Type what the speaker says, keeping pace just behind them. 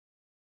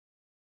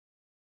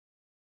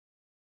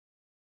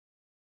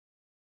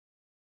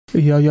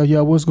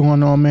Yo, what's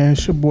going on, man?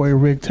 It's your boy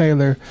Rick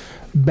Taylor,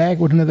 back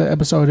with another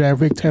episode of that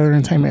Rick Taylor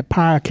Entertainment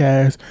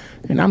Podcast.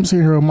 And I'm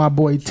sitting here with my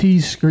boy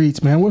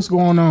T-Streetz, man. What's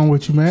going on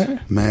with you, man?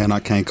 Man, I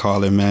can't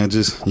call it, man.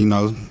 Just,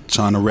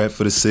 trying to rep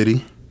for the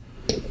city.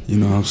 You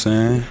know what I'm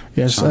saying?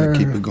 Yes, trying sir. to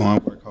keep it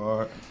going, work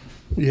hard.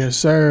 Yes,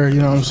 sir. You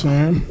know what I'm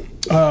saying?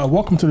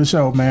 Welcome to the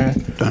show, man.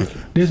 Thank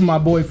you. This is my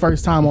boy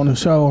first time on the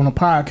show, on the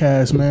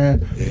podcast,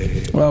 man.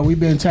 Yeah. Well, we've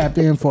been tapped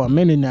in for a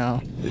minute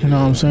now. You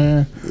know what I'm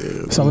saying?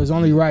 Yeah, so it's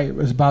only right.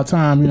 It's about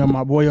time,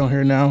 my boy on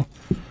here now.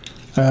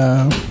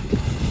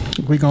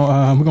 We're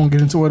gonna get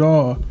into it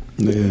all.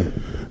 Yeah.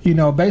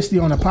 Basically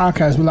on the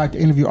podcast, we like to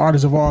interview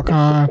artists of all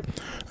kind.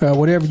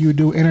 Whatever you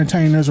do,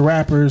 entertainers,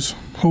 rappers,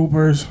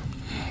 hoopers,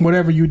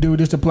 whatever you do,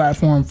 this is the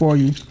platform for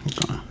you.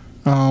 Okay.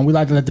 We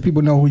like to let the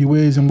people know who you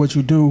is and what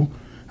you do,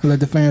 and let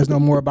the fans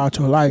know more about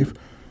your life.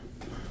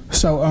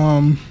 So,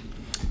 I'm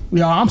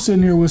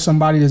sitting here with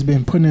somebody that's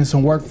been putting in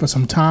some work for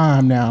some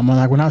time now. Man,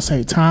 like when I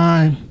say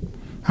time,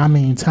 I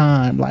mean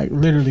time. Like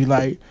literally,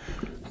 like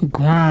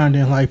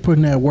grinding, like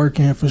putting that work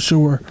in for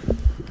sure.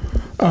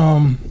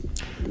 One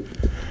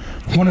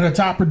of the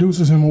top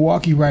producers in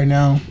Milwaukee right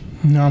now.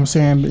 You know what I'm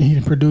saying? He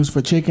produced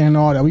for Chicken and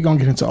all that. We gonna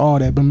get into all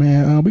that, but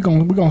man, we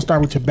gonna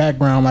start with your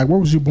background. Like, where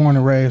was you born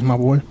and raised, my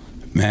boy?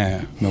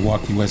 Man,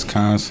 Milwaukee,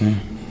 Wisconsin.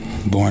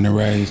 Born and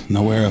raised,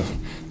 nowhere else.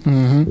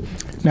 Mm-hmm.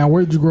 Now,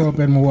 where did you grow up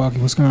in Milwaukee,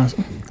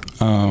 Wisconsin?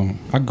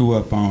 I grew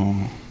up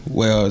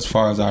as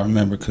far as I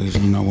remember, because,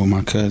 with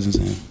my cousins,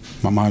 and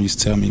my mom used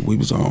to tell me we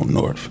was on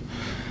North,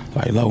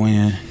 like low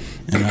end,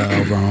 and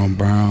over on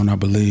Brown, I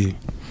believe,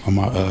 on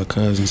my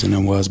cousins and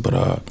them was. But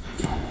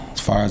as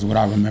far as what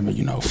I remember,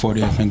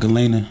 40th and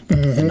Galena,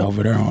 and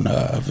over there on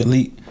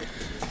Valete,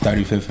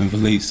 35th and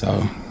Valete,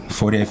 so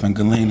 40th and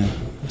Galena.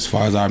 As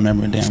far as I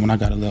remember, and then when I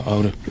got a little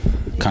older,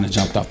 kind of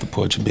jumped off the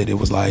porch a bit. It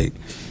was like,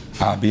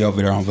 I'll be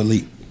over there on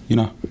Valete,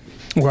 Right.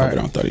 Over there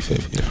on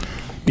 35th, yeah.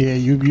 Yeah,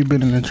 you've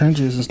been in the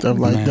trenches and stuff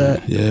like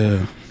that.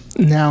 Yeah.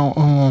 Now,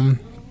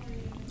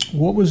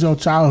 what was your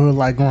childhood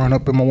like growing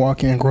up in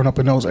Milwaukee and growing up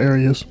in those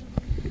areas?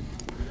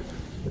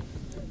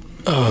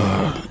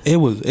 It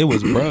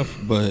was rough,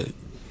 but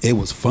it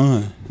was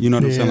fun. You know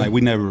what I'm saying? Like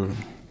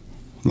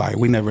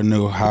we never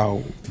knew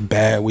how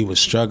bad we was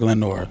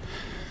struggling or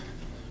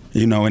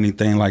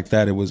anything like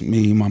that. It was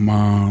me, my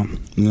mom,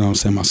 my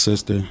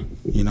sister,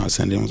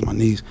 then it was my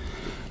niece.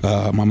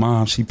 My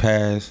mom, she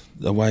passed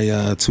away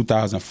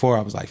 2004.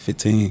 I was like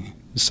 15.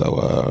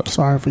 So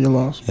sorry for your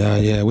loss.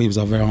 Yeah, we was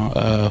over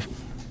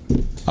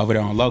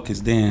there on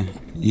Locust then,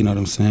 you know what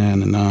I'm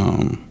saying?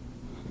 And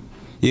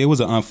it was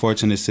an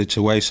unfortunate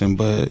situation,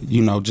 but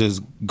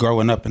just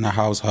growing up in a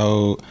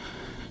household,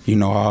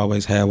 I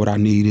always had what I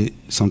needed.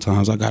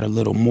 Sometimes I got a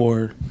little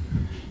more.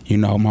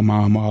 My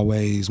mom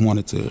always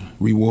wanted to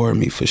reward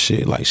me for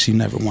shit. Like, she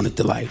never wanted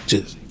to, like,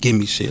 just give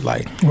me shit.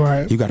 Like,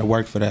 right. You got to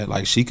work for that.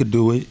 Like, she could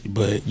do it,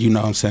 but,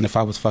 what I'm saying, if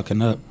I was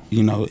fucking up,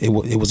 it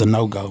was a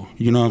no-go.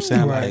 You know what I'm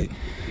saying? Right. Like,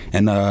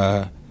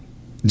 and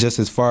just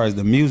as far as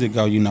the music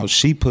go,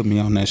 she put me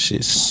on that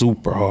shit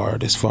super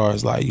hard. As far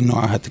as, like,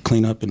 I had to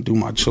clean up and do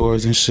my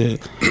chores and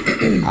shit.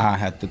 I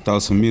had to throw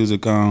some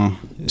music on.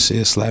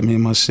 Shit slapped me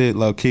in my shit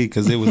low-key,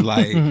 because it was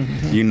like,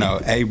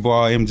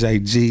 A-Ball,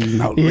 MJG,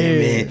 No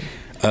Limit.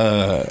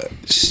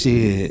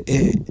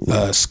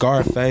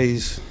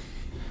 Scarface.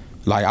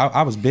 Like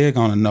I was big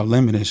on a No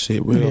Limit and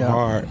shit real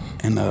hard,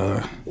 and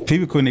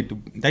people need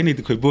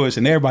to quit bullshit,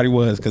 and everybody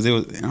was, because it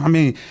was,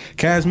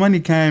 Cash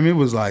Money came, it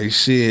was like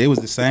shit, it was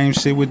the same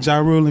shit with Ja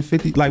Rule and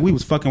 50, like we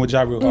was fucking with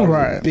Ja Rule,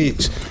 right,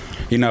 bitch,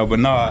 but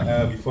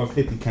no, before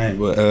 50 came,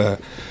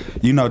 but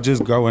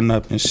just growing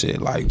up and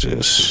shit, like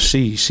just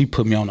she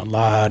put me on a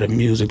lot of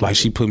music, like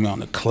she put me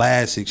on the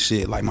classic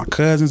shit, like my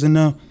cousins and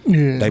them,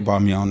 they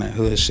brought me on that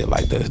hood shit,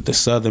 like the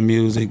Southern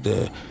music,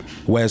 the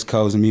West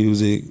Coast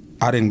music.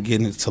 I didn't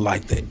get into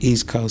like the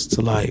East Coast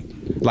to like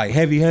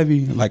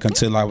heavy, like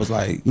until I was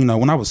like,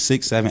 when I was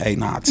 6, 7, 8,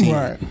 9, 10.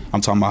 Right.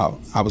 I'm talking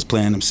about I was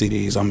playing them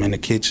CDs. I'm in the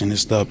kitchen and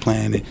stuff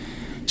playing it.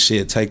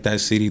 Shit, take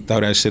that CD, throw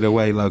that shit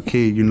away low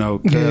key,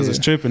 cause it's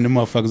tripping. Them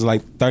motherfuckers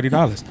like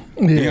 $30.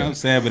 You know what I'm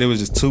saying? But it was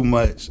just too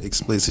much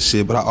explicit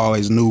shit. But I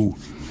always knew,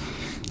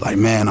 like,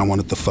 man, I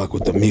wanted to fuck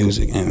with the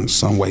music in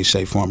some way,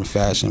 shape, form, or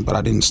fashion. But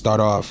I didn't start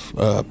off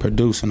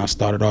producing. I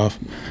started off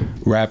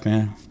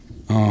rapping.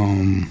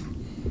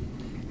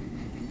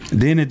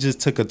 Then it just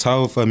took a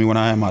toll for me when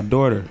I had my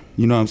daughter.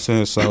 You know what I'm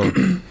saying? So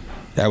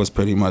that was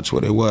pretty much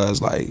what it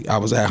was. Like, I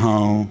was at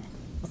home,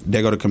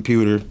 there go the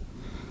computer,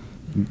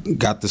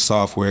 got the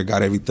software,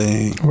 got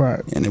everything.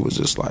 Right. And it was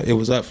just like, it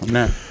was up from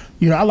there.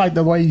 I like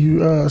the way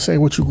you say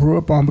what you grew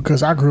up on,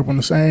 because I grew up on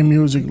the same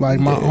music. Like,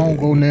 my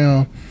uncle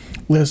now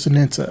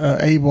listening to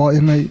A-Ball,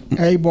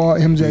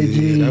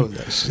 MJG, that was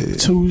that shit.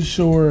 Too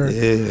Short,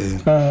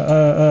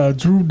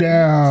 Drew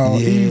Down,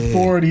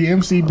 E40,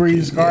 MC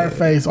Breeze,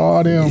 Scarface,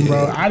 all them,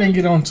 bro. I didn't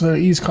get onto the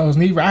East Coast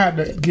neither. I had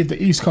to get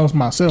the East Coast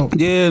myself.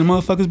 Yeah, the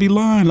motherfuckers be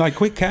lying. Like,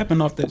 quit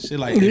capping off that shit.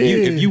 Like,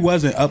 if you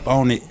wasn't up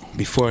on it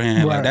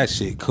beforehand, like, that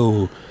shit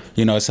cool.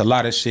 It's a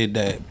lot of shit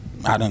that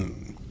I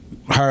done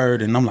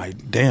heard, and I'm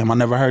like, damn, I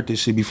never heard this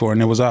shit before,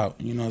 and it was out.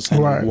 You know what I'm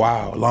saying? Right.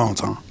 Wow, a long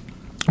time.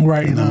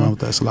 Right. You know,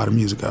 that's a lot of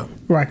music out.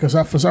 Right, because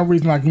for some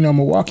reason, like, you know,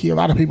 Milwaukee, a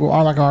lot of people,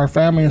 all like our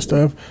family and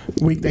stuff,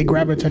 they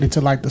gravitated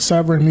to like the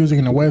Southern music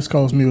and the West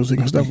Coast music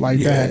and stuff like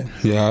that.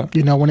 Yeah.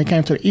 You know, when it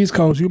came to the East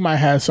Coast, you might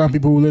have some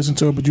people who listen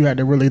to it, but you had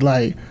to really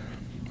like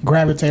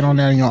gravitate on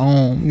that on your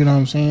own. You know what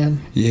I'm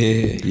saying?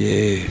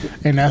 Yeah.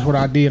 And that's what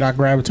I did. I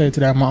gravitated to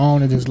that on my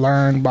own and just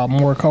learned about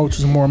more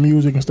cultures, more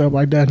music and stuff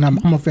like that. And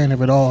I'm a fan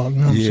of it all. You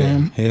know what I'm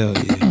saying? Hell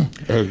yeah.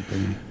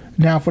 Everything.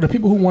 Now, for the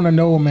people who want to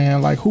know,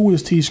 man, like, who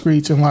is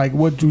T-Streetz and like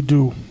what you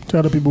do?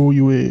 Tell the people who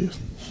you is.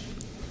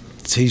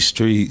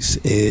 T-Streetz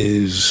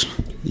is,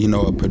 you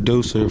know, a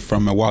producer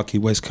from Milwaukee,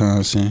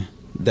 Wisconsin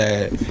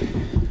that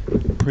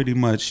pretty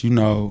much, you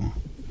know,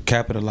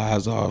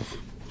 capitalize off,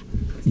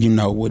 you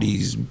know, what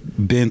he's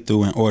been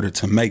through in order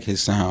to make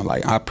his sound.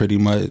 Like, I pretty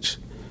much,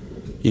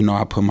 you know,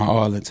 I put my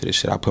all into this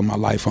shit. I put my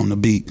life on the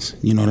beats.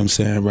 You know what I'm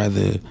saying?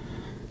 Rather,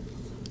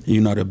 you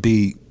know, the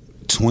beat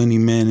 20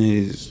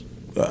 minutes,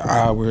 an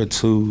hour or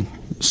two,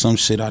 some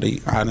shit I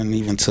didn't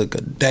even took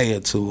a day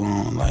or two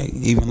on, like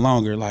even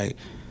longer, like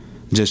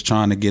just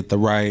trying to get the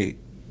right,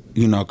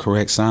 you know,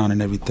 correct sound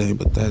and everything.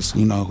 But that's,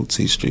 you know, who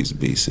T-Streetz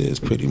Beatz is,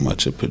 pretty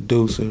much a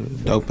producer,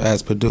 dope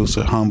ass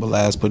producer, humble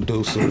ass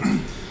producer.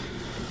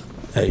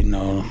 Hey, you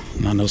know,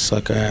 not no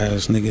sucker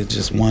ass nigga,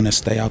 just want to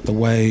stay out the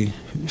way,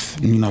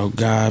 you know,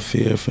 God,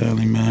 fear,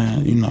 family,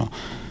 man, you know.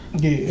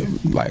 Yeah.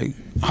 Like,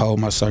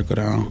 hold my circle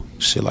down,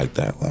 shit like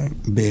that, like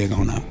big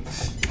on that.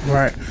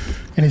 Right.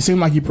 And it seemed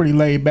like you're pretty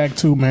laid back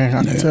too, man.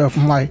 I can tell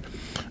from like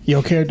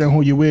your character and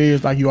who you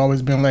is, like you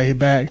always been laid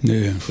back.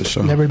 Yeah, for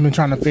sure. Never been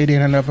trying to fit in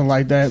or nothing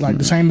like that. Like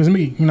the same as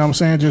me, you know what I'm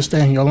saying? Just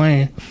stay in your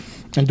lane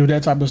and do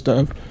that type of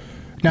stuff.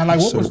 Now, like,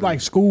 what was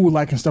like school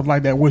like and stuff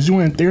like that? Was you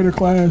in theater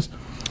class?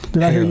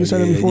 Did I hear you say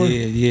that before?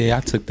 Yeah,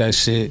 I took that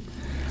shit,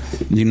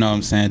 you know what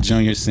I'm saying,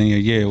 junior, senior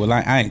year. Well,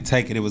 I ain't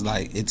take it. It was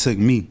like, it took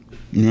me.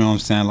 You know what I'm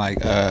saying? Like,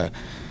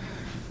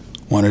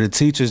 one of the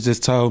teachers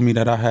just told me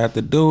that I had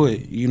to do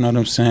it. You know what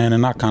I'm saying?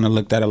 And I kind of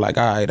looked at it like,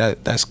 all right,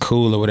 that's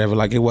cool or whatever.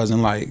 Like, it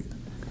wasn't like,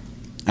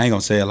 I ain't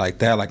gonna say it like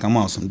that, like I'm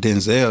on some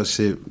Denzel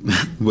shit.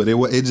 But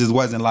it just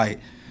wasn't like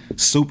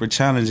super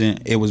challenging.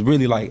 It was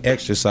really like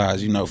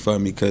exercise, you know, for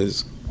me.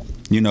 Because,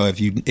 you know, if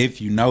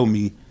you know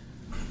me,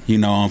 you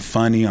know, I'm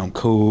funny, I'm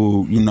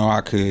cool. You know, I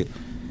could,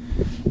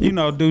 you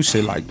know, do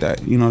shit like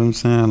that. You know what I'm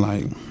saying?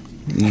 Like,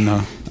 you know,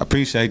 I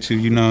appreciate you,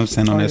 you know what I'm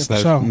saying, on that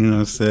Slap, sure. You know what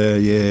I'm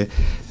saying, yeah,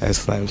 that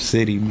Slap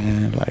City,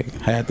 man, like,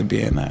 I had to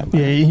be in that. Like.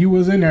 Yeah, you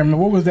was in there, man.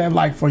 What was that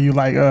like for you,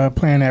 like,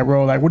 playing that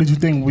role? Like, what did you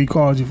think when we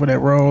called you for that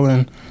role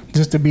and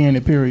just to be in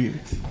it, period?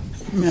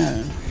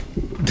 Man,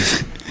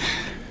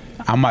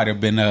 I might have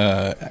been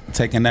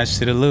taking that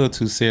shit a little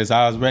too serious.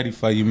 I was ready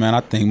for you, man.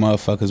 I think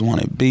motherfuckers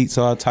wanted beats,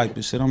 all type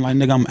of shit. I'm like,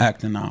 nigga, I'm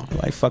acting now.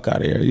 Like, fuck out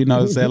of here. You know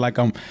what I'm saying? Like,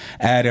 I'm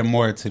adding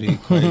more to the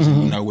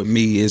equation. You know, with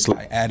me, it's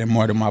like adding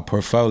more to my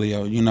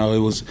portfolio. You know, it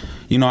was,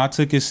 you know, I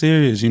took it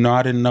serious. You know,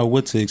 I didn't know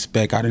what to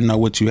expect. I didn't know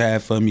what you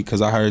had for me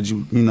because I heard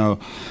you, you know,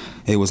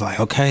 it was like,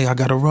 okay, I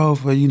got a role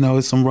for, you know,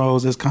 it's some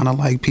roles that's kind of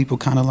like, people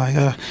kind of like,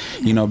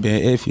 you know,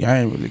 being iffy.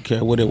 I didn't really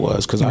care what it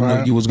was because I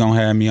knew you was going to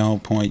have me on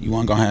point. You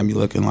weren't going to have me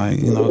looking like,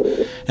 you know,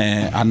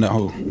 and I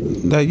know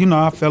that, you know,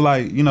 I feel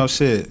like, you know,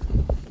 shit,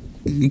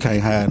 you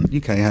can't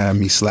have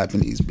me slapping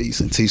these beats,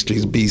 and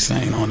T-Streetz Beatz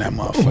ain't on that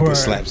motherfucking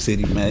Slap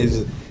City, man. It's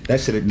just, that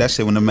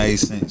shit wouldn't have made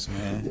sense,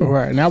 man.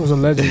 Right, and that was a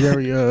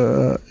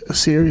legendary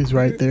series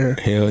right there.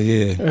 Hell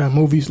yeah.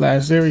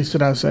 Movie/series,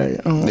 should I say?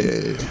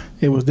 Yeah.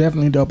 It was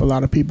definitely dope. A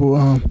lot of people.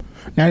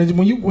 Now,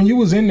 when you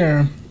was in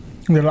there,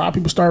 a lot of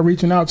people started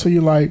reaching out to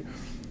you like,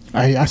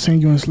 I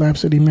seen you in Slap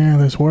City, man.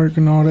 Let's work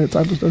and all that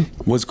type of stuff.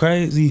 What's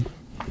crazy?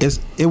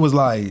 It was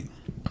like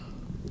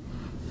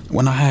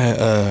when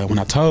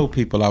I told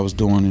people I was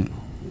doing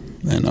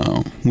it,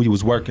 and we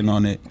was working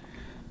on it.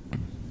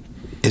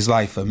 It's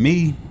like for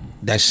me,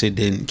 that shit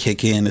didn't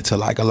kick in until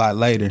like a lot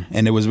later,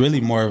 and it was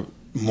really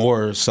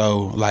more so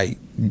like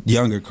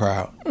younger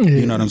crowd. Yeah.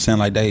 You know what I'm saying?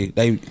 Like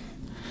they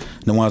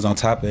the ones on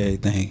top of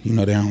everything. You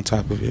know, they're on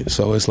top of it.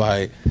 So it's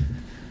like,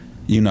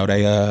 you know,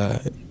 they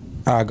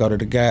I'll go to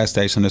the gas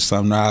station or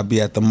something, or I'll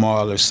be at the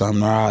mall or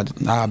something, or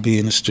I'll be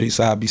in the streets,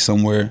 I'll be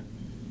somewhere.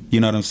 You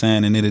know what I'm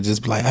saying? And it'll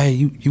just be like, hey,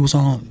 you was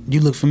on, you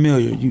look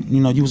familiar.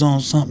 You know, you was on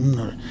something.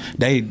 Or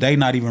they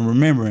not even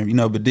remembering, you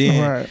know, but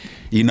then,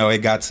 you know, it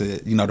got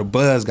to, you know, the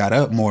buzz got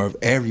up more of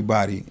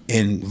everybody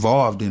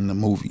involved in the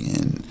movie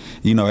and,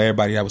 you know,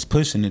 everybody that was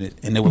pushing it.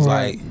 And it was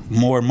like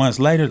more months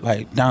later,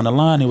 like down the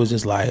line, it was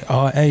just like,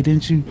 oh, hey,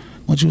 didn't you,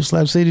 weren't you in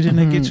Slap City? Didn't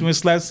they get you in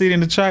Slap City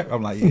in the track?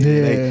 I'm like,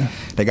 yeah.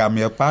 They got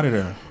me up out of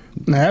there.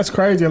 Now, that's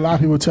crazy. A lot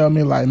of people tell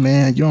me, like,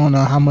 man, you don't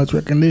know how much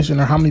recognition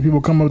or how many people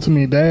come up to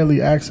me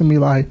daily asking me,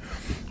 like,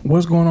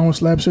 what's going on with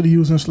Slap City?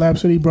 Using Slap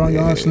City, bro.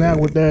 Y'all snap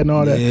with that and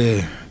all that.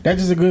 Yeah. That's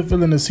just a good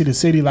feeling to see the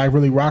city, like,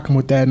 really rocking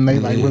with that and they,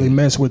 like, really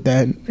mess with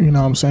that. You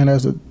know what I'm saying?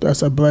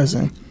 That's a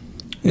blessing.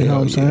 You know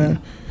what I'm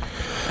saying?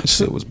 That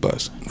shit was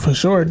busting. For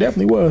sure. It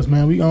definitely was,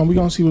 man. We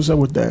gonna see what's up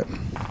with that.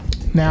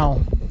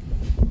 Now,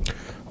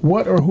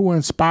 what or who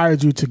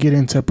inspired you to get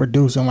into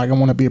producing? Like, I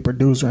want to be a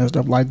producer and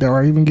stuff like that,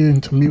 or even get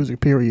into music,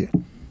 period.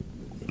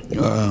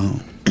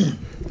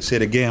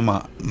 Shit, again,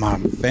 my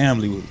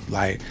family was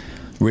like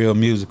real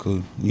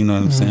musical, you know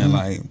what I'm saying?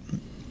 Like,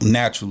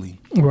 naturally.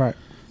 Right.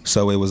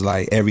 So it was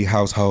like every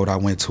household I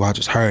went to, I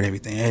just heard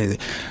everything.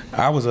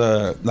 I was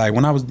like,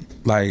 when I was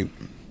like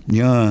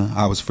young,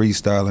 I was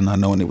freestyling, not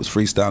knowing it was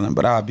freestyling,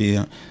 but I'd be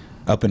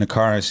up in the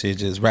car and shit,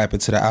 just rapping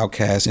to the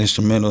Outkast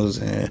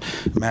instrumentals and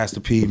Master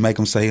P, Make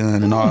 'Em Say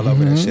and all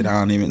over that shit. I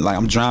don't even, like,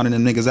 I'm drowning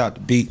them niggas out.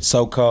 The beat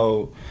so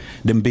cold.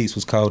 Them beats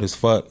was cold as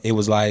fuck. It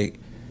was like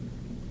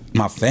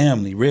my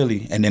family,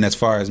 really. And then as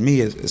far as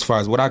me, as far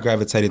as what I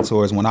gravitated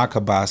towards when I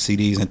could buy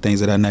CDs and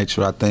things of that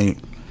nature, I think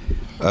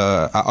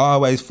I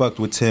always fucked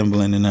with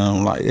Timbaland,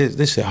 and like,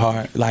 this shit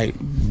hard. Like,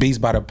 beats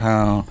by the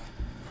pound.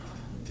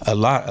 A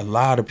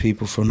lot of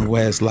people from the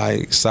West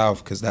like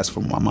South, because that's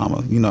from my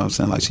mama, you know what I'm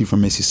saying? Like, she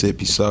from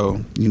Mississippi, so,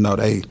 you know,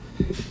 they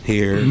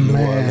here, New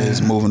Orleans,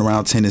 moving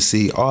around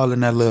Tennessee, all in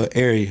that little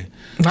area.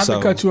 Not to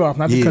cut you off.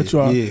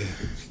 Yeah.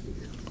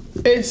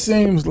 It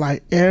seems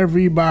like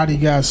everybody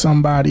got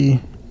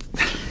somebody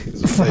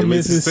from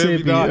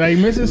Mississippi. Like,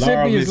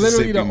 Mississippi is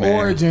literally the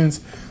origins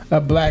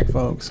of black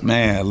folks.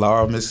 Man,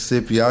 Laurel,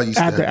 Mississippi, I used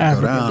to have to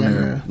go down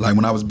there. Like,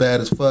 when I was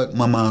bad as fuck,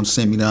 my mom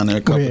sent me down there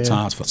a couple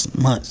times for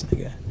some months,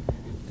 nigga.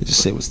 This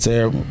shit was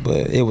terrible,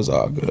 but it was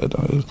all good,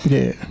 though.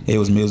 It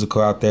was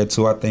musical out there,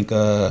 too. I think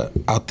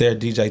out there,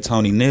 DJ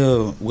Tony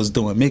Neal was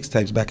doing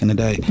mixtapes back in the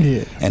day.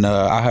 Yeah. And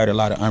I heard a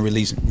lot of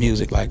unreleased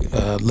music, like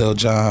Lil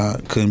Jon,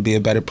 Couldn't Be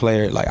a Better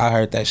Player. Like, I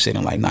heard that shit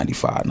in, like,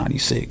 95,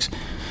 96.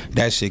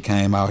 That shit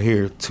came out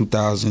here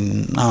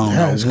 2000, I don't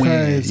know when.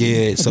 Crazy.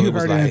 Yeah, so it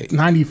was like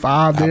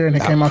 95 there, and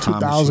it came out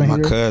 2000 you,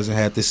 here. My cousin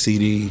had the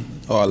CD,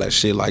 all that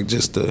shit, like,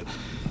 just the,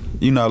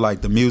 you know,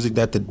 like the music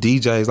that the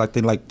DJs, like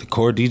the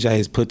core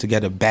DJs put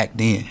together back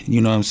then. You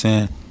know what I'm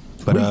saying?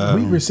 But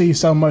we received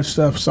so much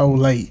stuff so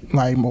late.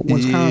 Like,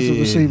 Wisconsin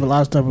received a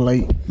lot of stuff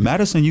late.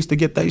 Madison used to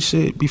get their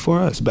shit before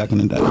us back in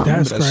the day.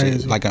 That's crazy.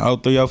 Shit? Like in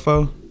 03,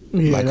 04?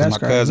 Yeah, like,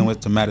 that's my cousin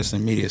went to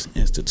Madison Media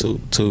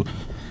Institute too.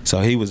 So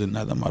he was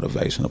another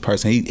motivational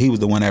person. He was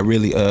the one that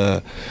really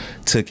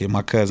took it.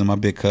 My cousin, my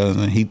big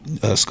cousin,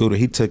 Scooter,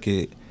 he took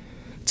it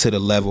to the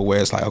level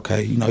where it's like,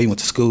 okay, you know, he went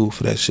to school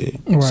for that shit.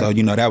 Right. So,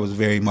 you know, that was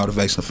very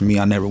motivational for me.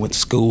 I never went to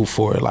school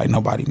for it. Like,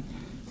 nobody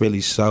really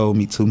showed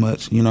me too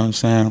much, you know what I'm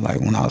saying? Like,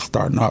 when I was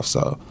starting off,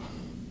 so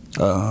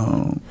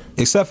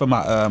except for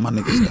my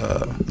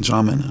niggas,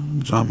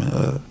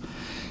 drumming,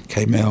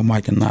 K-Mel,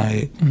 Mike and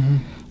Knight.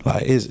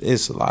 Like,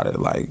 it's a lot of,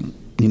 like,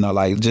 you know,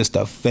 like, just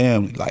a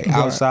family. Like,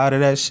 outside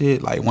of that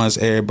shit, like, once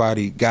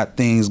everybody got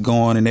things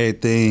going and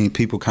everything,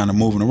 people kind of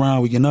moving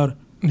around, you know.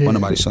 When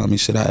nobody showing me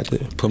shit, I had to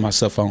put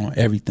myself on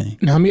everything.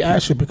 Now, let me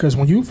ask you, because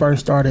when you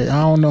first started,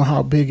 I don't know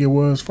how big it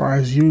was as far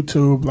as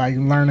YouTube, like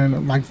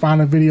learning, like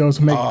finding videos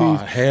to make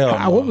beats. Hell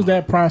no. What was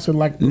that process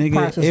like?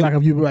 Nigga, like,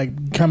 of you like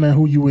becoming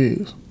who you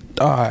is?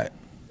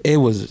 It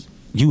was,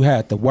 you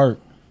had to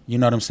work. You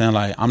know what I'm saying?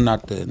 Like, I'm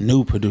not the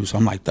new producer.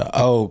 I'm like the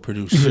old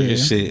producer and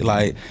shit.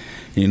 Like,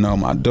 you know,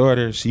 my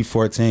daughter, she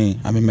 14.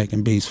 I've been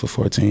making beats for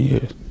 14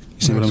 years. You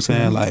see what I'm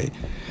saying? Like,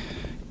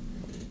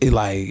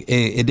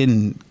 it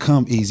didn't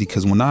come easy,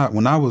 because when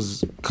I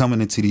was coming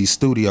into these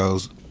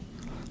studios,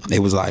 it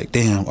was like,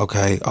 damn,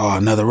 okay,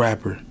 another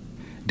rapper.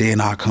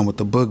 Then I come with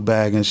the book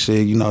bag and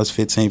shit, you know, it's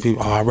 15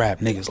 people. I rap.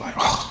 Niggas like,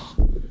 oh.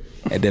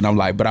 And then I'm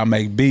like, but I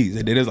make beats.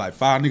 And then it's like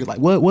 5 niggas like,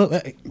 what?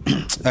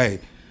 Hey,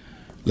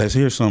 let's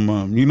hear some,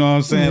 you know what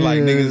I'm saying? Like,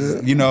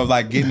 niggas, you know,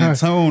 like, getting in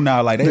tune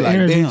now. Like, they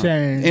like, damn,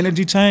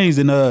 energy changed.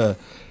 And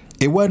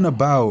it wasn't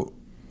about,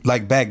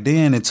 like, back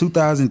then in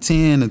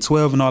 2010 and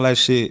 12 and all that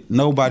shit,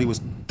 nobody was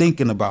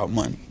thinking about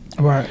money.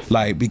 Right.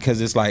 Like,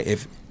 because it's like,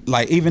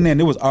 even then,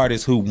 there was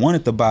artists who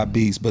wanted to buy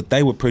beats, but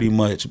they were pretty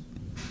much,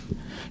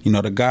 you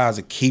know, the guys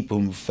that keep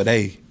them for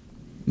they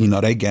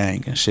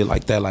gang and shit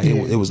like that. Like,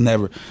 it was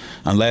never,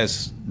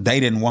 unless they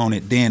didn't want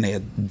it, then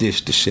they'd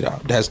dish the shit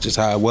out. That's just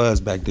how it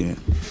was back then.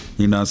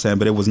 You know what I'm saying?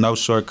 But it was no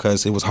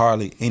shortcuts. It was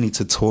hardly any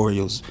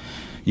tutorials,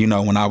 you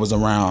know, when I was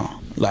around.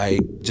 Like,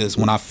 just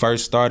when I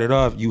first started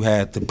off, you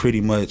had to pretty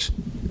much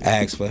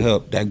ask for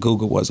help. That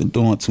Google wasn't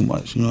doing too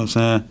much, you know what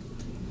I'm saying?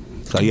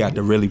 So you had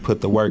to really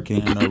put the work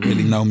in, or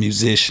really know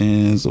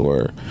musicians,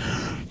 or,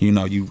 you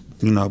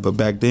know, but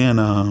back then,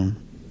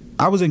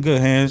 I was in good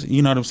hands,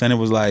 you know what I'm saying? It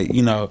was like,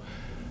 you know,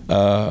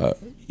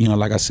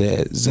 like I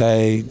said,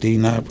 Zay, D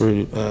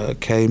Napper,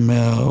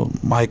 K-Mel,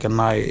 Mike and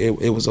Knight,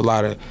 it was a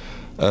lot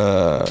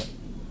of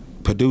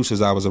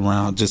producers I was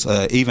around, just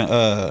even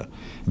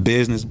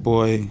Business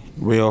Boy,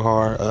 real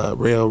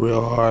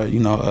hard, you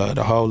know,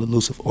 the whole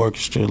Elusive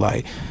Orchestra.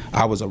 Like,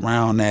 I was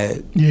around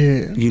that.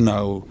 Yeah. You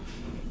know,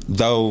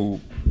 though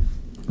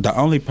the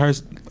only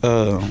person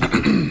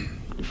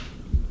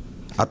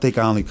I think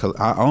I only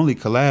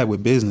collab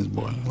with Business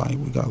Boy. Like,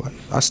 we got, like,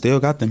 I still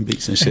got them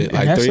beats and shit,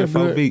 like 3 or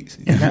 4 beats.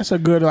 And that's a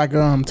good, like,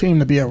 team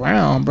to be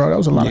around, bro. That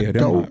was a lot of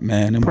dope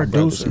them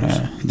producers. my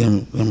brothers,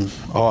 man. Them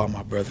all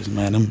my brothers,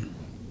 man. Them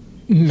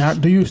Now,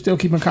 do you still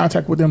keep in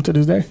contact with them to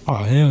this day? Oh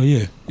hell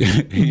yeah.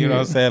 You know what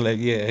I'm saying? Like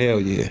hell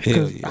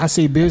yeah. I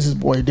see Business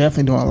Boy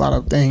definitely doing a lot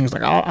of things.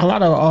 Like a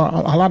lot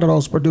of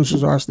those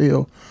producers are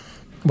still,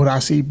 but I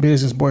see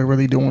Business Boy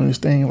really doing his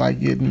thing, like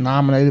getting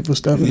nominated for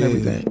stuff and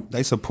everything.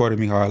 They supported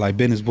me hard. Like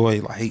Business Boy,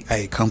 like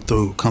hey, come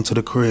through, come to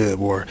the crib,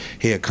 or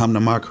here, come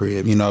to my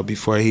crib. You know,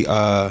 before he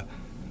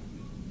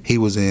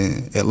was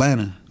in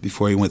Atlanta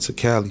before he went to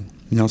Cali.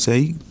 You know what I'm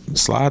saying? He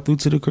slide through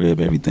to the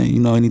crib, everything. You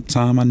know,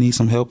 anytime I need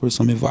some help or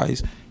some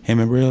advice, him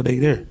and Real, they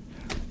there.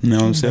 You know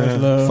what I'm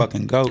saying?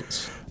 Fucking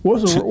goats.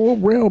 What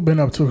Real been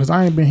up to? Because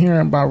I ain't been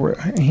hearing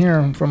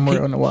from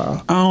Real in a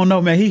while. I don't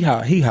know, man. He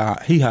hot.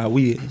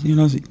 We, you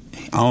know,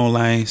 on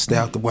lane, stay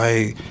out the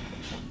way.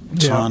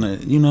 Trying to,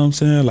 you know what I'm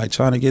saying? Like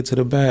trying to get to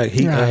the bag.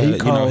 He you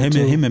know,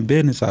 him in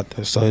business out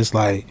there. So it's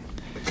like,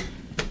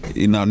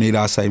 you know, need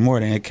I say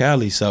more than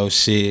Cali? So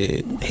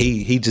shit,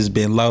 he just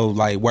been low,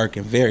 like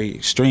working very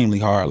extremely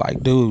hard.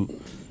 Like, dude,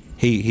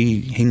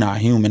 he not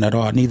human at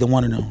all. Neither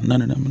one of them,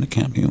 none of them in the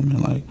camp human.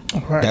 Like,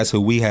 that's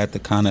who we had to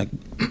kind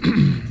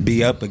of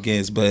be up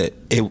against. But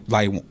it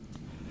like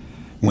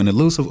when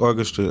Elusive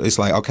Orchestra, it's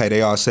like okay,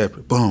 they all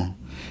separate. Boom.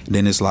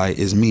 Then it's like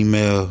it's me,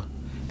 Mel,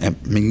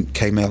 and me,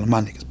 K Mel, and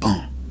my niggas.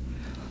 Boom.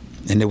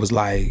 And it was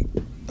like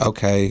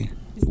okay.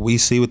 We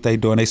see what they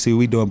doing, they see what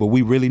we doing, but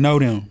we really know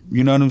them.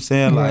 You know what I'm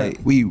saying? Like,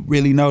 we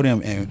really know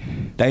them,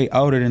 and they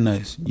older than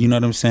us. You know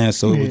what I'm saying?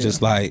 So it was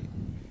just like,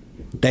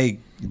 they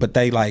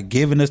like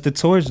giving us the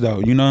torch, though.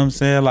 You know what I'm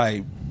saying?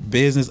 Like,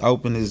 Business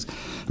opened his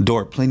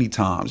door plenty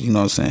times. You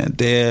know what I'm saying?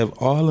 Dev,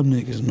 all them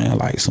niggas, man,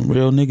 like some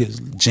real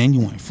niggas,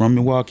 genuine, from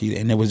Milwaukee.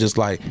 And it was just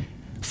like,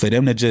 for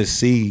them to just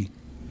see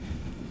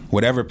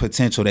whatever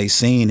potential they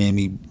seen in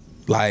me,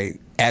 like,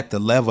 at the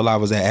level I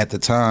was at the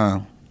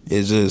time,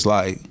 it's just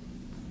like,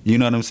 you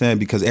know what I'm saying?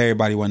 Because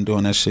everybody wasn't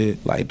doing that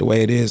shit like the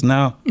way it is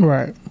now.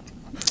 Right.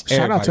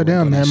 Shout out to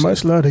them, man.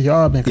 Much love to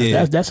y'all, man.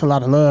 Cause that's a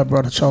lot of love,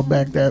 bro, to show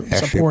back that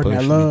support and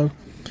that love.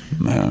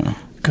 Man.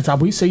 Because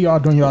we see y'all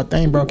doing y'all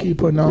thing, bro. Keep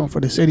putting on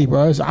for the city,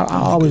 bro. I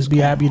always be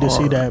happy to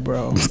see that,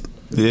 bro.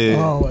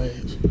 Yeah.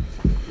 Always.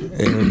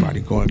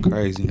 Everybody going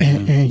crazy,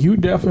 man. And you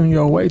definitely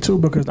your way, too,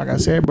 because like I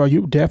said, bro,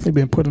 you've definitely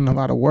been putting a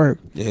lot of work.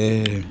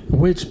 Yeah.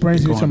 Which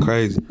brings you to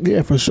crazy.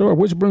 Yeah, for sure.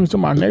 Which brings to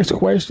my next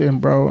question,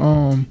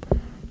 bro.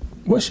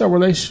 What's your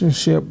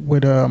relationship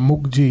with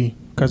Mook G?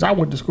 Because I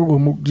went to school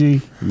with Mook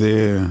G.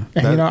 Yeah.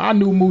 And, you know, I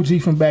knew Mook G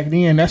from back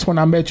then. That's when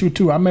I met you,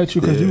 too. I met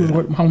you because you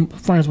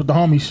was friends with the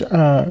homie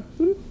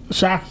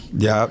Shocky.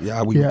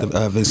 Yeah. We with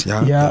the Vince.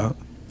 Yeah.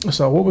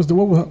 So what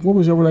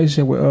was your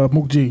relationship with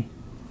Mook G?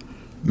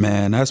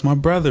 Man, that's my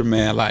brother,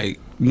 man. Like,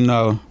 you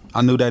know,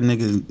 I knew that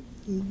nigga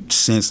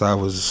since I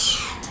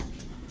was,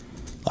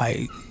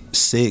 like,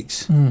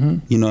 6. Mm-hmm.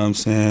 You know what I'm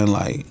saying?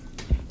 Like,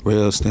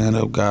 real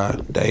stand-up guy,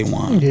 day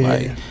one. Yeah.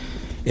 Like,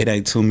 it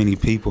ain't too many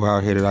people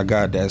out here that I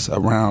got that's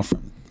around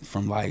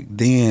from like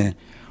then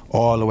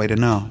all the way to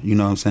now. You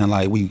know what I'm saying?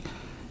 Like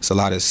it's a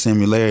lot of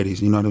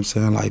similarities. You know what I'm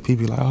saying? Like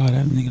people like, oh,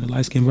 that nigga the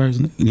light skin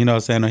version. You know what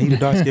I'm saying? Or he the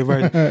dark skin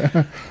version.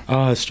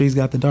 Oh, Streetz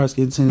got the dark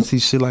skin tendency,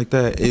 shit like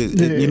that.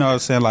 You know what I'm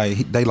saying?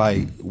 Like they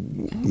like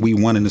we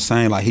one and the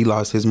same. Like he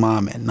lost his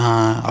mom at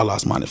 9, I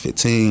lost mine at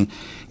 15.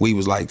 We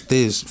was like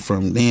this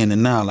from then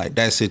and now. Like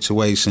that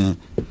situation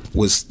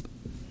was.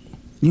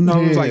 You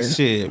know, it was like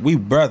shit. We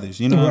brothers,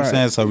 you know what I'm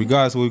saying? So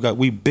regardless of what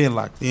we been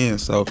locked in.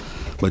 So,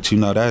 but you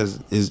know that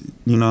is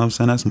you know what I'm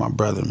saying? That's my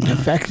brother, man. The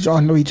fact that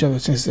y'all know each other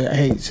since the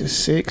age of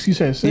 6, you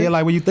said 6. Yeah,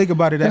 like when you think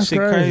about it, that's shit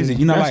crazy.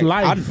 You know, that's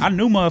like life. I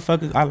knew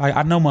motherfuckers.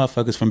 I know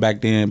motherfuckers from back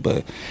then,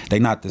 but they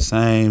not the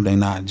same. They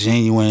not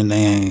genuine.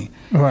 They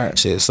ain't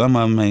shit. Some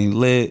of them ain't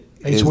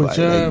lit. They switch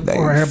up,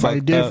 or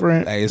everybody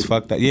different. Hey, it's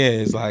fucked up. Yeah,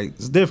 it's like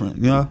it's different.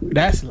 You know,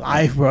 that's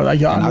life, bro.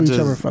 Like y'all know each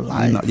other for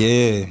life. You know,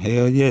 yeah,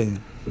 hell yeah.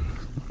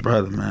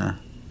 Brother, man,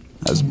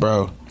 that's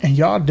bro. And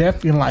y'all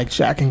definitely like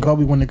Shaq and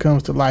Kobe when it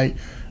comes to like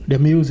the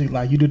music.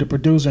 Like you do the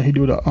producer, and he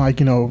do the like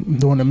you know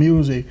doing the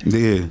music.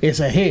 Yeah, it's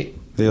a hit.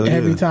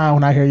 Every time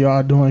when I hear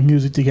y'all doing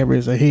music together,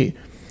 it's a hit.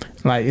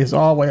 Like it's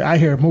always I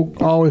hear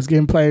Mook always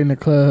getting played in the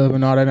club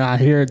and all that. And I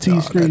hear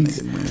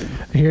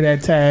T-Streetz, I hear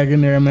that tag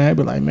in there, man. I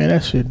be like, man,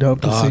 that shit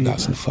dope to see. I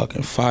got some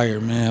fucking fire,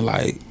 man.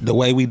 Like the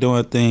way we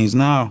doing things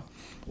now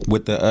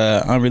with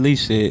the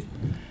unreleased shit,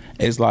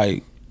 it's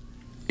like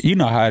you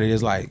know how it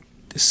is, like.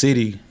 The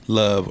city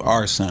love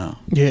our sound.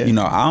 Yeah. You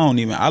know,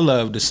 I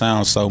love the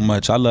sound so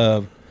much. I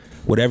love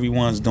what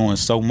everyone's doing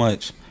so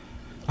much.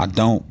 I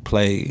don't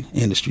play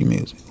industry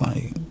music.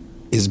 Like,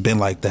 it's been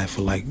like that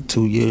for like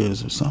 2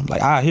 years or something.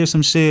 Like, I hear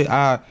some shit,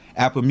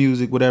 Apple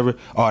Music, whatever.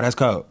 Oh, that's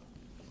cold.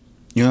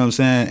 You know what I'm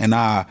saying? And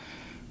I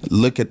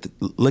look at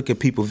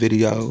people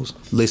videos,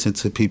 listen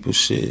to people's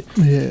shit.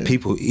 Yeah.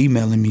 People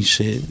emailing me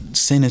shit,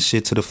 sending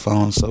shit to the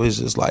phone. So it's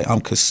just like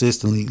I'm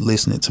consistently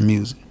listening to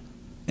music.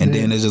 And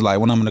then it's just like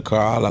when I'm in the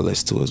car, all I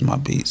listen to is my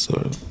beats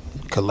or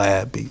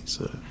collab beats.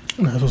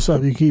 That's what's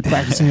up. You keep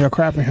practicing your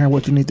craft and hearing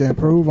what you need to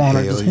improve on,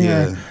 or just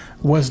hearing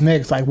what's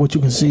next, like what you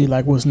can see,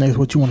 like what's next,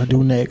 what you want to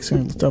do next,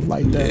 and stuff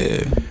like that.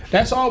 Yeah.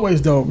 That's always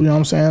dope. You know what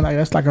I'm saying? Like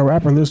that's like a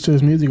rapper listens to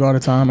his music all the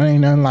time. It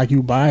ain't nothing like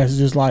you biased. It's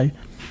just like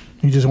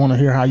You just want to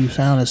hear how you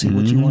sound and see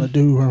what you want to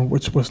do or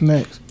what's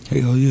next.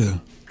 Hell yeah.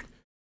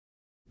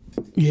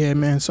 Yeah,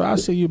 man. So I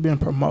see you been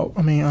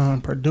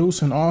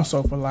producing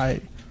also for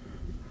like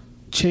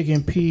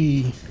Chicken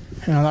P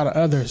and a lot of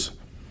others.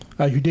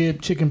 Like you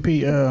did Chicken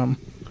P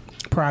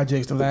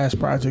projects, the last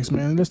projects,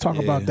 man. Let's talk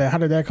about that. How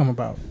did that come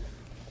about?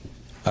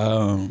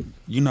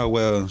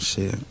 Well,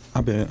 shit.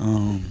 I've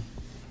been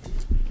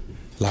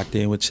locked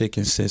in with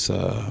Chicken since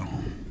I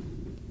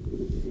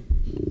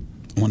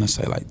want to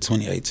say like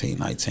 2018,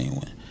 19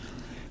 when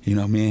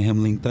me and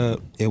him linked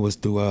up. It was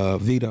through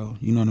Vito.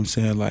 You know what I'm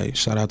saying? Like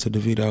shout out to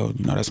DeVito.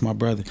 That's my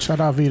brother. Shout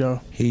out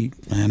Vito.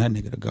 That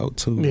nigga the GOAT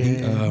too.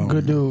 Yeah,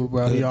 good dude,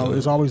 bro. He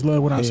always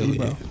love when I see you,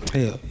 bro.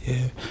 Hell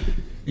yeah.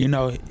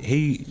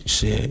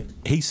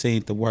 He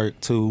seen the work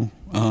too.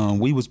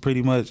 We was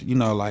pretty much,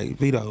 like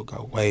Vito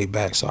go way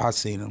back, so I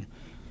seen him.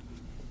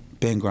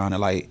 Been grinding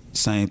like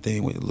same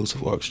thing with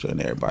Lucifer Orchestra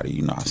and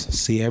everybody. I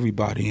see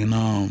everybody and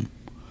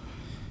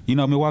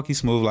Milwaukee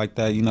smooth like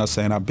that.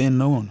 Saying I've been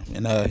knowing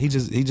him, and he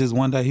just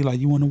one day he like,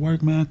 you want to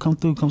work, man?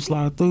 Come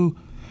slide through,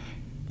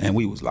 and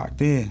we was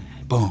locked in.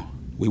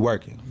 Boom, we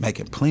working,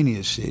 making plenty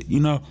of shit.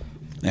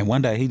 And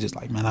one day he just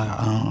like, man,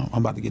 I'm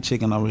about to get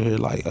Chicken over here.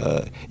 Like,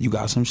 you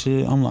got some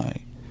shit? I'm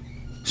like,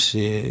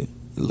 shit,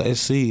 let's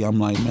see. I'm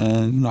like,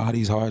 man, you know how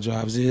these hard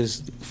drives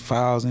is,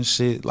 files and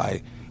shit.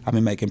 Like, I've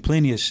been making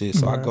plenty of shit.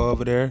 So I go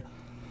over there.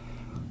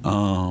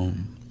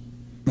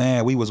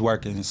 Man, we was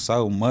working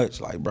so much.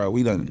 Like, bro,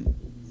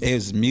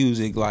 it's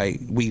music,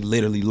 like, we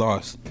literally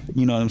lost.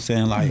 You know what I'm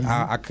saying? Like,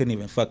 I couldn't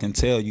even fucking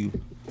tell you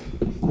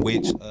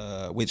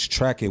which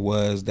track it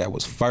was that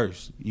was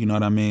first. You know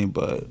what I mean?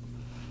 But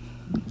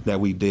that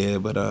we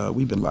did, but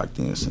we've been locked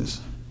in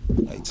since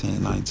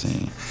 18,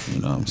 19,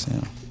 you know what I'm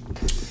saying?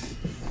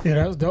 Yeah,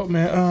 that's dope,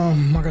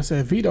 man. Like I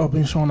said, Vito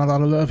been showing a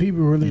lot of love. He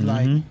been really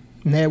like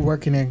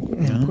networking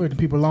and putting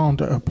people on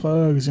to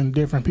plugs and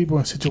different people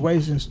and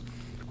situations.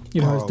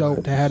 It's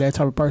dope to have that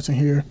type of person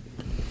here.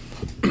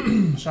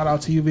 Shout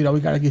out to you, Vito. We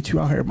got to get you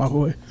out here, my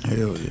boy.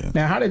 Hell yeah.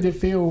 Now, how did it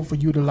feel for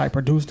you to like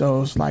produce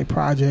those like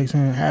projects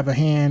and have a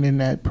hand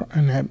in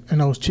in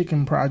those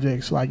Chicken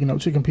projects, like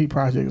Chicken P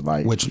projects,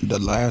 like which the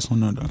last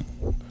one or the?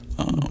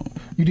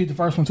 You did the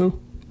first one too,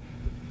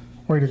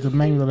 or did the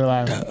main of the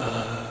last?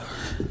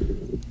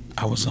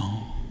 I was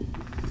on.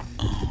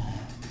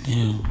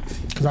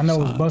 Because I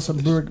know it was Bust a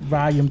Brick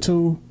Volume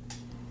 2.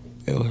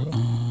 It was.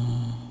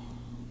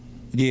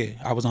 Yeah,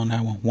 I was on that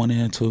one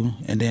and 2,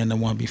 and then the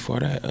one before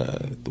that,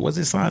 was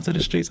it Signed to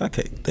the Streets? I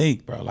can't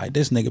think, bro. Like,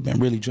 this nigga been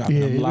really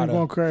dropping a lot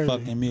of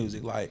fucking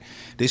music. Like,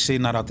 this shit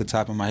not off the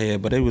top of my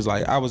head, but it was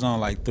like, I was on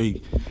like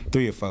three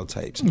or four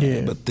tapes, man.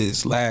 Yeah. But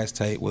this last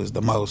tape was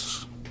the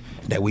most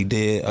that we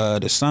did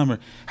the summer.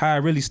 How I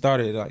really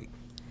started, like,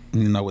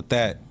 with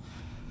that,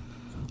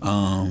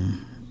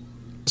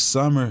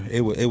 summer,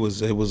 it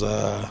was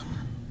a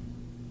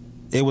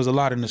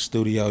lot in the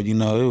studio, it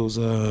was,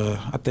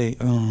 I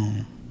think,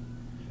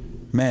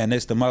 man,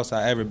 it's the most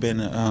I ever been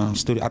to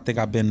studio. I think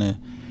I've been to,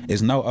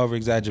 it's no over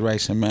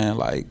exaggeration, man.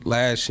 Like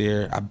last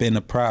year, I've been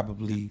to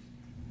probably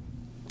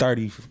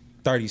 30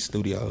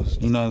 studios.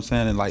 You know what I'm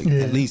saying? And like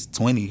at least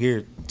 20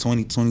 here,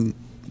 20.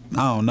 I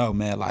don't know,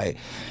 man. Like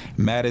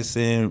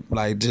Madison,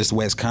 like just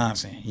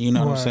Wisconsin. You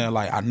know what I'm saying?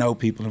 Like I know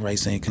people in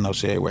Racine,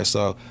 Kenosha, everywhere.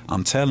 So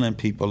I'm telling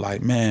people,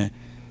 like, man,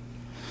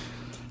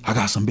 I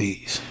got some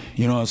beats.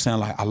 You know what I'm saying?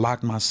 Like I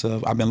locked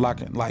myself. I've been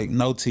locking, like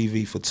no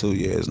TV for 2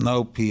 years,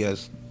 no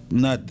PS.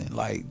 Nothing,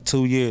 like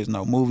 2 years,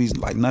 no movies,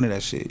 like none of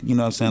that shit. You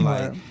know what I'm saying?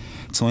 Like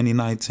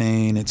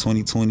 2019 and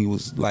 2020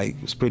 was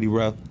pretty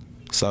rough.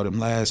 So the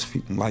last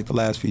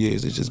few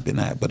years, it's just been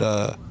that. But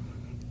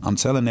I'm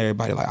telling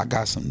everybody, like I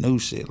got some new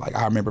shit. Like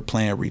I remember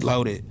playing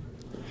Reloaded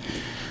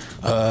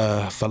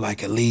for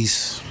like at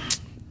least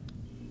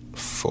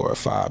 4 or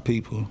 5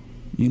 people.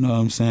 You know what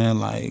I'm saying?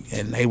 Like,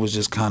 and they was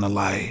just kind of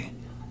like,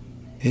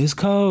 it's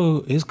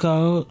cold,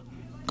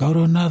 go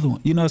to another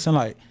one. You know what I'm saying?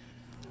 Like,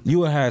 you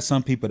will have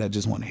some people that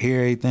just want to hear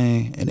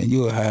everything, and then you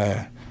will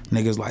have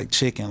niggas like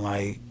Chicken.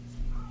 Like,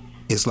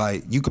 it's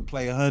like you could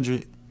play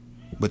 100,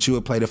 but you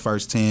would play the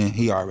first 10.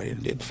 He already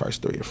did the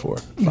first 3 or 4,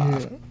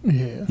 5.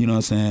 Yeah. You know what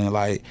I'm saying?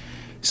 Like,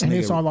 and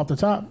it's all off the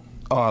top.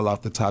 All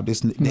off the top. He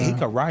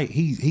could write.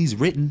 He's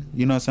written.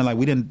 You know what I'm saying?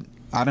 Like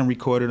I done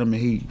recorded him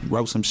and he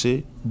wrote some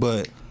shit,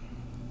 but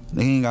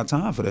he ain't got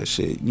time for that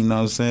shit. You know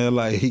what I'm saying?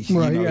 Like he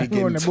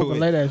getting to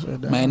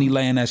it. Man, he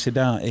laying that shit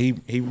down.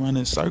 He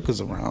running circles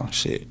around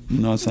shit. You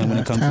know what I'm saying? When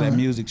it comes to that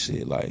music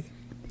shit, like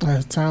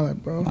that's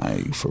talent, bro.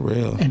 Like for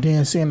real. And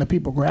then seeing the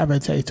people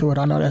gravitate to it,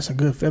 I know that's a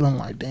good feeling.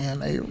 Like damn,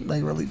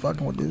 they really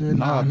fucking with this.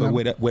 Nah, but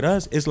with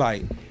us, it's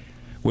like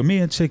with me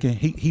and Chicken,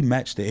 he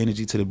matched the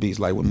energy to the beats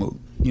like with Mook.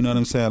 You know what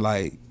I'm saying?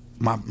 Like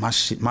my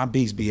shit, my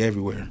beats be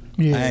everywhere.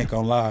 Yeah. I ain't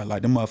gonna lie,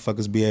 like them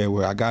motherfuckers be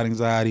everywhere. I got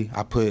anxiety.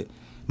 I put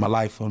my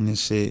life on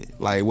this shit.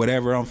 Like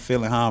whatever I'm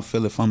feeling, how I'm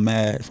feeling, if I'm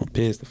mad, if I'm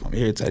pissed, if I'm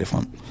irritated, if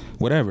I'm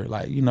whatever,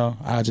 like,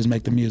 I just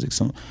make the music.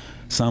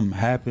 Something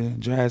happen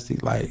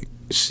drastic, like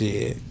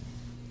shit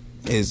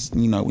is,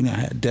 we done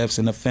had deaths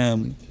in the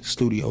family,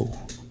 studio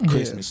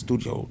Christmas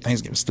studio,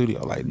 Thanksgiving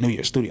studio, like New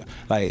Year studio.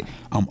 Like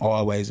I'm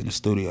always in the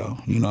studio.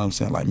 You know what I'm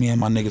saying? Like me and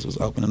my niggas was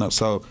opening up.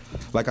 So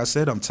like I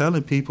said, I'm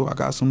telling people I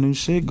got some new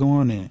shit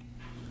going in.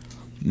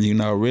 You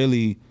know,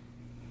 really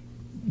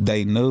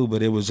they knew,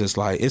 but it was just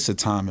like it's a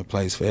time and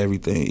place for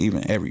everything,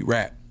 even every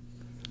rap.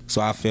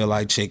 So I feel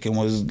like Chicken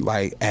was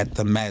like at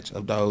the match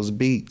of those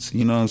beats.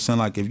 You know what I'm saying?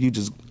 Like if you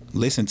just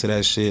listen to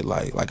that shit,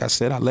 like I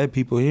said, I let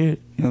people hear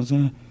it. You know what I'm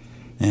saying?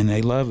 And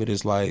they love it.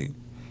 It's like,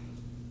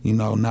 you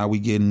know, now we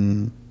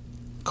getting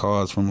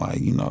calls from like,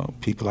 you know,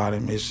 people out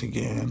in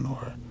Michigan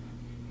or,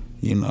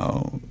 you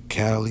know,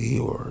 Cali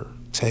or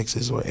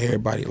Texas or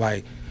everybody.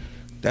 Like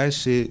that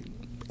shit,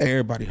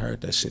 everybody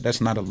heard that shit.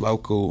 That's not a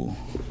local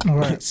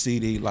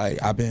CD.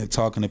 Like I've been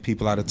talking to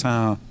people out of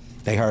town.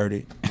 They heard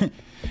it.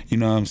 You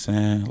know what I'm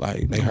saying?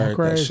 Like they heard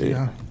crazy,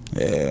 that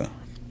shit. Yeah.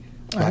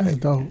 That's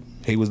dope.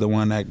 He was the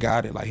one that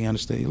got it. Like he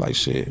understood. Like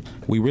shit.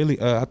 We really.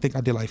 I think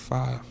I did like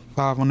five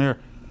on there.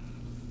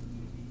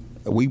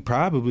 We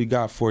probably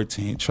got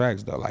 14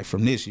 tracks though. Like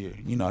from this year.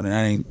 You know,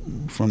 that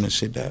ain't from the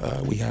shit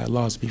that we had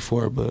lost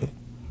before. But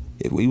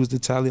if we was to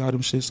tally all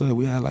them shit, so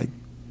we had like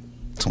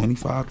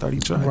 25, 30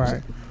 tracks.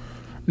 Right.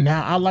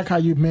 Now I like how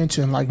you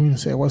mentioned, like you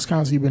said,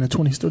 Wisconsin. You've been to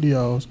 20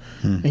 studios,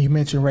 and you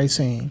mentioned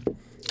Racine.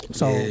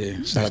 So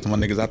yeah, shout out to my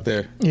niggas out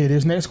there. Yeah,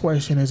 this next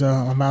question is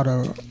about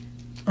a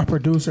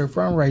producer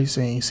from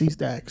Racine,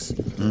 C-Stacks.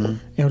 You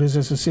know, there's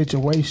just a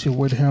situation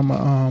with him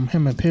and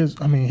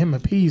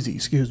Peezy,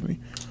 excuse me.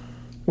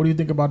 What do you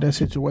think about that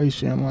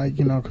situation? Like,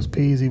 you know, because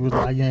Peezy was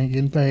like, you ain't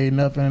getting paid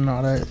nothing and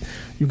all that.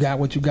 You got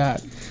what you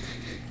got.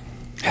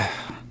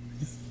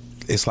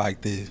 It's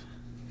like this.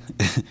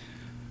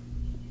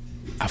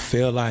 I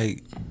feel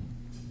like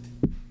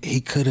he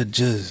could have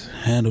just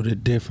handled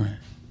it different.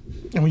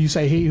 And when you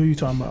say he, who you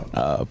talking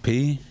about?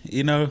 P,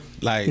 you know,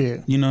 like,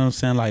 you know what I'm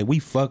saying? Like, we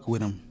fuck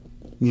with him.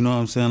 You know what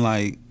I'm saying?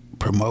 Like,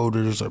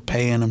 promoters are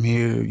paying him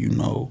here, you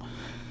know,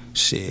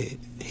 shit.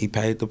 He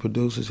paid the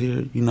producers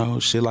here, you know,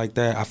 shit like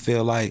that. I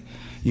feel like,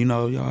 you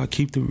know, y'all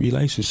keep the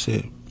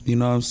relationship. You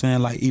know what I'm saying?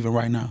 Like, even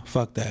right now,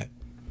 fuck that.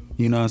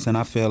 You know what I'm saying?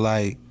 I feel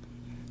like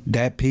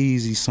that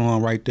Peezy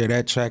song right there,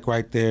 that track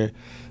right there,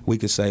 we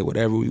could say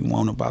whatever we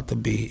want about the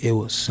beat. It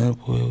was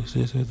simple. It was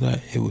this, it was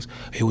that.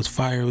 It was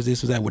fire. It was this,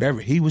 it was that. Whatever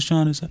he was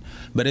trying to say.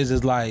 But it's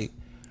just like,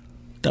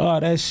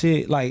 dog, that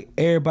shit, like,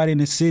 everybody in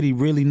the city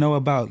really know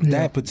about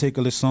that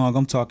particular song.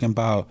 I'm talking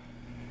about,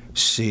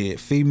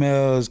 shit,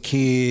 females,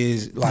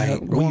 kids,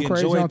 like, we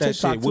enjoyed that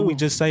shit. Too. What we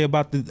just say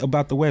about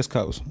the West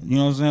Coast. You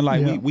know what I'm saying?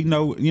 Like, we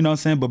know, you know what I'm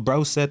saying? But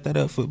bro set that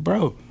up for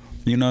bro.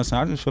 You know what I'm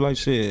saying? I just feel like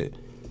shit.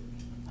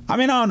 I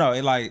mean, I don't know.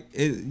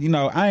 You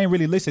know, I ain't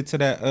really listen to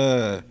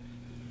that,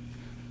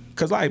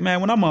 cause like,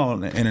 man, when I'm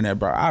on the internet,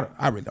 bro,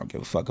 I really don't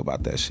give a fuck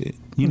about that shit.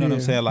 You know what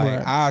I'm saying?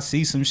 Like, I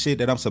see some shit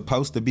that I'm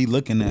supposed to be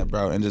looking at,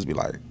 bro, and just be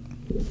like,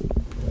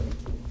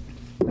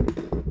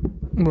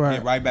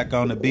 get right back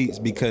on the beats,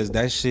 because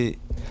that shit,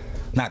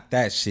 not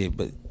that shit,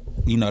 but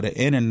you know, the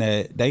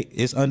internet,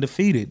 it's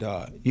undefeated,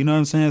 dog. You know what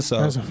I'm saying?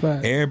 So that's a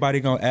fact. Everybody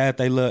gonna add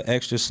their little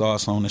extra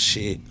sauce on the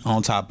shit,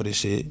 on top of the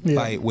shit,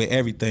 like with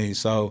everything.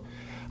 So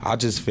I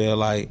just feel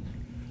like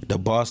the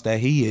boss that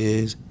he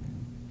is,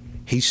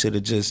 he should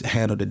have just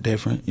handled it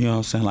different. You know what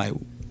I'm saying? Like,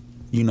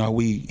 you know,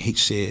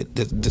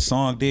 the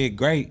song did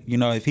great. You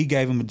know, if he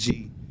gave him a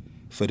G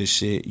for the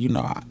shit, you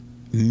know,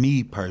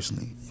 me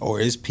personally, or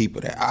it's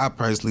people that I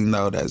personally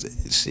know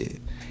that's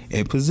shit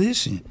in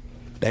position,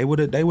 they would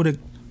have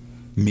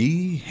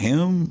me,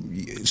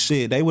 him,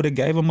 shit, they would have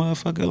gave a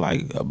motherfucker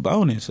like a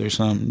bonus or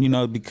something, you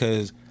know,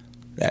 because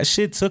that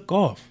shit took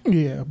off.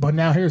 Yeah, but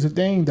now here's the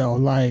thing though,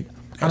 like,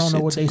 I don't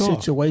know what their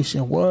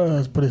situation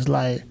was, but it's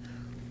like,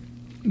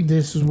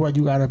 this is what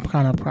you gotta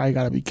probably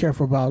gotta be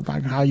careful about,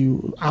 like how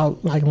you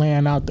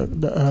laying out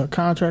the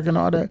contract and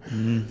all that.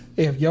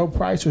 If your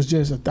price was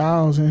just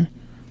 1,000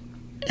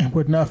 and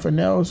with nothing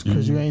else,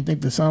 because you ain't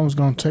think the song was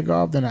gonna take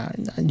off, then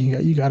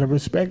you gotta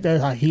respect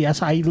that. Like that's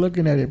how he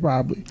looking at it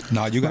probably.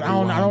 No, you got.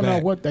 I don't know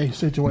what their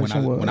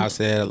situation was. When I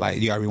said like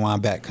you gotta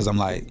rewind back, because I'm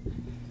like,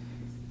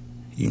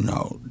 you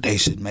know, they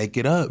should make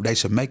it up. They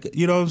should make it.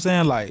 You know what I'm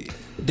saying? Like,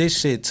 this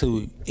shit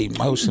too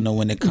emotional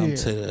when it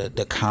comes to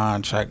the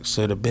contracts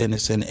or the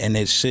business, and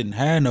it shouldn't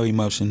have no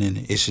emotion in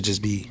it. It should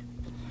just be,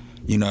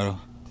 you know,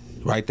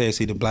 right there.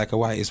 See the black and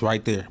white? It's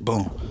right there.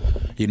 Boom.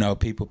 You know,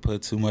 people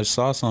put too much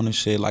sauce on the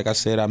shit. Like I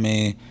said, I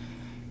mean,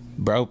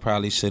 bro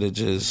probably should have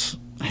just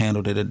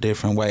handled it a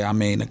different way. I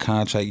mean, the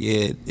contract,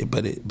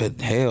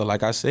 but hell,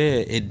 like I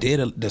said,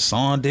 the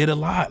song did a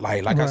lot.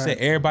 Like I said,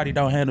 everybody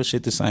don't handle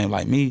shit the same.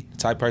 Like me,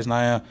 type person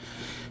I am,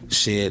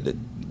 shit,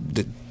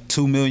 the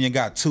 2 million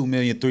got 2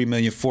 million, 3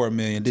 million, 4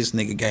 million. This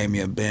nigga gave me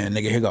a band,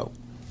 nigga. Here go,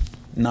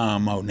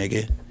 9 more,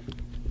 nigga.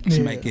 Let's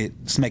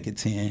make it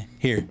 10.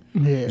 Here.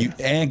 Yeah.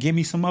 And give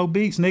me some more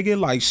beats, nigga.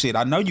 Like, shit,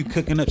 I know you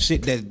cooking up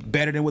shit that's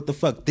better than what the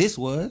fuck this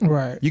was.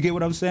 Right. You get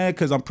what I'm saying?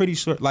 Because I'm pretty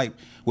sure, like,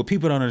 what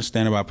people don't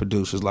understand about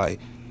producers, like,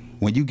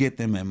 when you get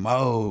them in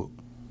mode,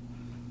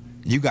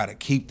 you got to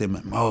keep them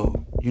in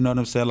mode. You know what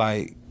I'm saying?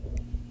 Like,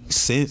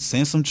 send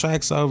some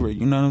tracks over,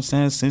 you know what I'm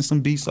saying? Send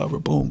some beats over,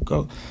 boom,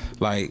 go.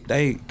 Like,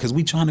 cause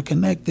we trying to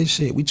connect this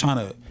shit. We trying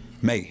to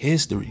make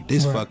history.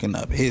 This fucking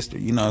up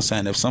history, you know what I'm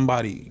saying? If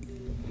somebody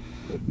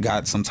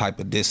got some type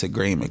of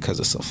disagreement because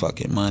of some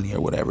fucking money or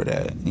whatever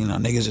that, you know,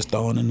 niggas just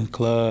throwing in the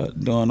club,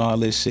 doing all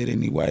this shit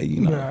anyway,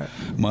 you know.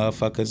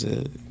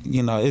 Motherfuckers,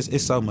 you know,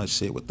 it's so much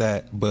shit with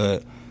that.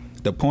 But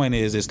the point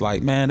is, it's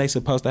like, man, they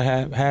supposed to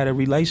have had a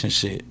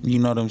relationship, you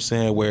know what I'm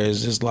saying? Where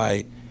it's just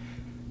like,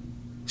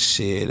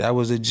 shit, that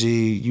was a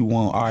G, you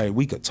want, all right,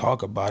 we could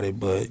talk about it,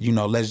 but, you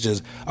know, let's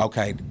just,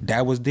 okay,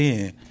 that was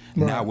then.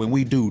 Now, when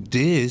we do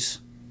this,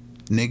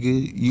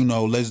 nigga, you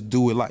know, let's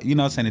do it like, you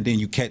know what I'm saying? And then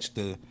you catch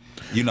the,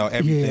 you know,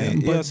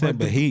 everything. You know what I'm saying?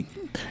 But he,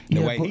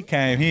 the way he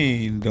came,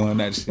 he ain't doing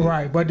that shit.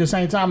 Right, but at the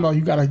same time though,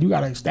 you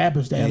gotta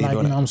establish that, like,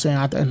 you know what I'm saying,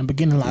 in the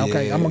beginning, like,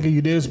 okay, I'm gonna give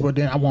you this, but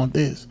then I want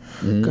this,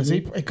 because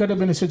it could have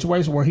been a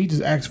situation where he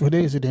just asked for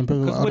this and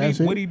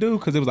then what he do?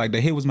 Because it was like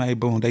the hit was made,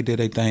 boom, they did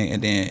their thing,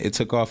 and then it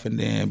took off, and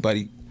then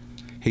buddy,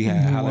 he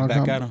had hollered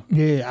back at him.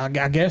 Yeah,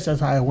 I guess that's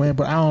how it went,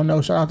 but I don't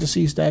know. Shout out to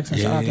C-Stacks and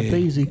shout out to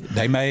Peezy.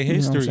 They made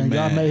history, man.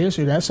 Y'all made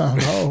history. That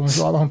sounds old. It's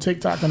all on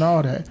TikTok and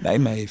all that. They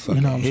made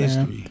fucking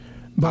history.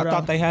 But I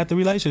thought they had the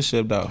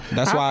relationship though.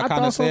 That's why I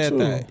kind of said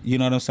that. You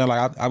know what I'm saying?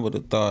 Like I would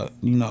have thought,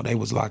 you know, they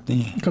was locked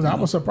in. Because I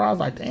was surprised,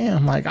 like,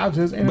 damn, like I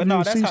just interviewed. But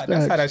no,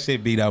 that's how that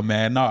shit be though,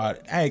 man. No, I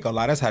ain't gonna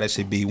lie, that's how that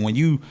shit be. When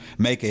you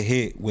make a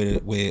hit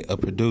with a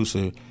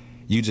producer,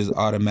 you just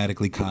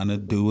automatically kind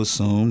of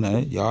assume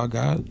that y'all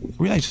got a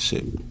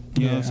relationship.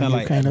 You know what I'm saying?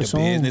 Like the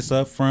business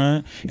up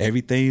front,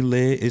 everything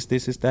lit, it's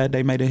this, it's that.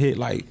 They made a hit.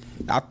 Like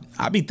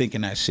I be thinking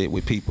that shit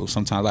with people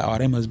sometimes. Like, oh,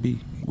 they must be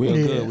real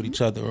good with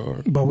each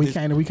other. But we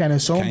can't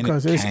assume,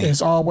 because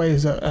it's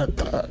always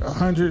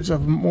hundreds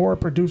of more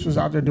producers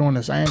out there doing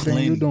the same thing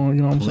you're doing.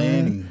 You know what I'm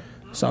saying?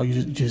 So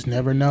you just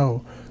never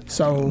know.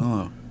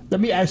 So let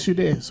me ask you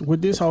this: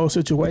 with this whole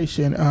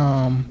situation,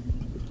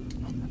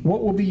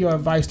 what would be your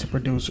advice to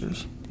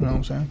producers? You know what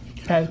I'm saying?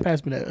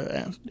 Pass me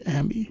that,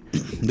 Ambi.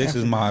 This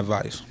is my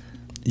advice.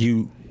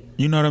 You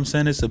know what I'm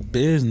saying? It's a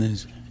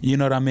business. You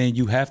know what I mean?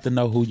 You have to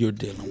know who you're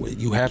dealing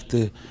with. You have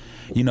to,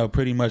 you know,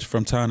 pretty much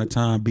from time to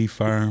time be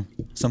firm.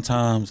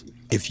 Sometimes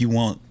if you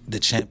want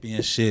the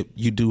championship,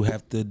 you do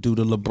have to do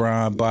the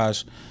LeBron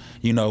Bosh,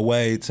 you know,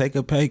 way, take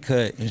a pay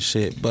cut and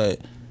shit,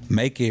 but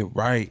make it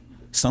right.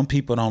 Some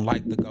people don't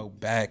like to go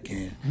back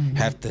and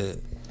have to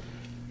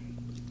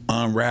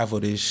unravel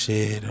this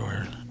shit,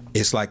 or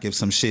it's like if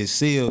some shit's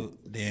sealed,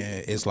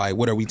 then it's like,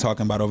 what are we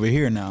talking about over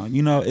here now?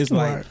 You know, it's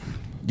like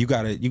you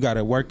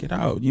gotta work it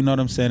out. You know what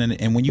I'm saying?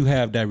 And when you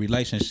have that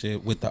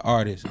relationship with the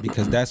artist,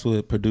 because that's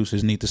what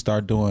producers need to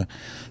start doing.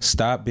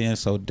 Stop being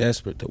so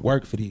desperate to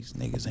work for these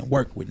niggas and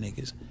work with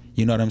niggas.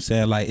 You know what I'm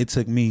saying? Like, it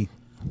took me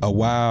a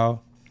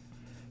while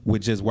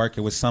with just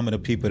working with some of the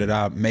people that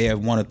I may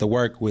have wanted to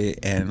work with,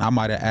 and I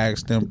might have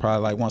asked them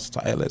probably like once or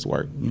twice, hey, let's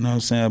work. You know what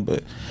I'm saying?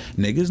 But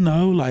niggas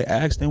know, like,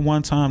 ask them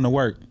one time to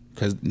work,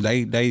 because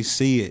they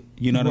see it.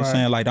 You know what I'm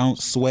saying? Like, don't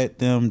sweat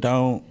them.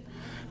 Don't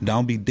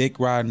be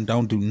dick riding.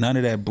 Don't do none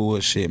of that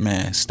bullshit,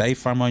 man. Stay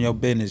firm on your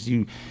business.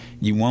 You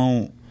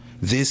want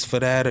this for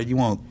that, or you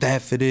want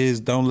that for this.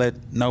 Don't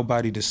let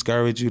nobody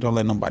discourage you. Don't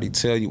let nobody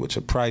tell you what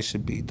your price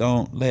should be.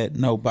 Don't let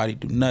nobody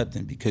do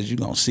nothing, because you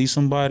gonna see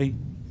somebody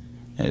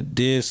that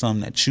did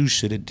something that you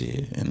should have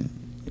did, and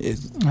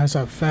that's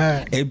a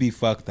fact. It be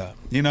fucked up.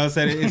 You know what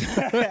I'm saying? We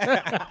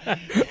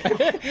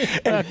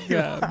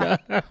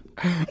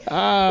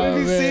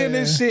be seeing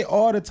this shit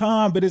all the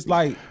time, but it's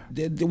like,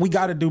 we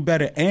got to do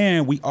better,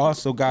 and we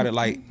also got to,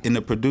 like, in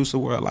the producer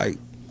world, like,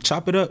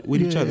 chop it up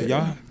with each other.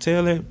 Y'all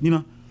tell it, you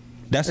know.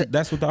 That's what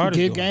the artists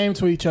give game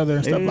to each other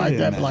and stuff like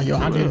that. But like, yo,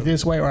 I did it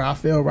this way, or I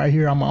failed right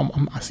here.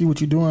 I see what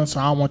you're doing,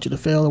 so I don't want you to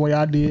fail the way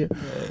I did.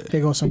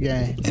 Here goes some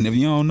game. And if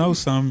you don't know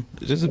something,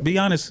 just be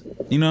honest.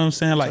 You know what I'm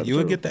saying? Like,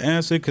 you'll get the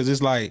answer, because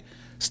it's like,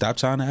 stop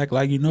trying to act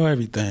like you know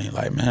everything.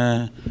 Like,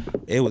 man,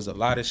 it was a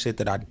lot of shit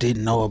that I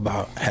didn't know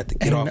about. I had to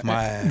get off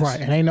my ass.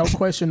 Right, and ain't no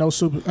question, no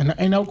stupid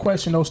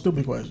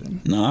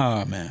question.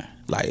 Nah, man.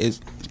 Like, it's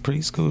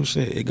pretty cool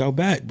shit. It go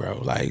back, bro.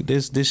 Like,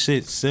 this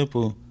shit's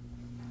simple,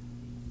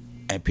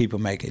 and people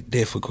make it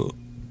difficult,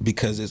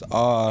 because it's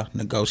all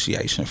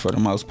negotiation for the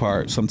most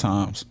part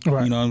sometimes.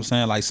 Right. You know what I'm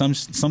saying? Like, some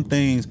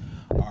things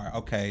are,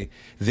 okay,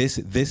 this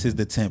is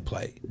the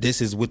template.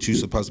 This is what you're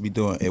supposed to be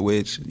doing. In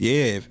which,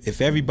 if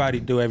everybody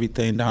do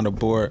everything down the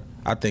board,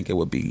 I think it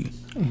would be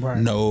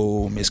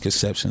no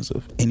misconceptions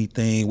of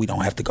anything. We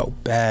don't have to go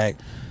back.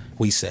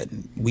 We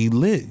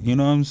lit. You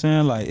know what I'm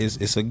saying? Like,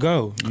 it's a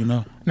go, you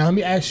know? Now, let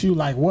me ask you,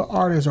 like, what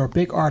artists or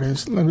big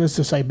artists, let's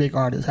just say big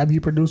artists, have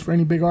you produced for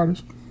any big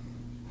artists?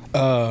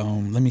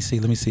 Let me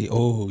see.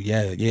 Oh,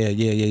 yeah.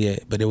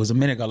 But it was a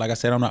minute ago. Like I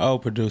said, I'm an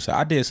old producer.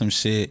 I did some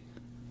shit.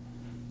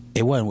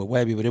 It wasn't with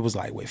Webby, but it was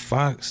like with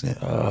Fox. And,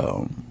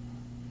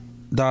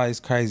 dog,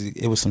 it's crazy.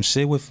 It was some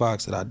shit with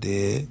Fox that I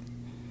did.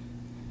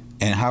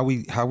 And how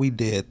we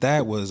did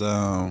that was,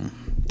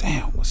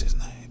 damn, what's his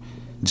name?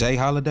 Jay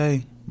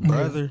Holiday,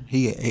 brother.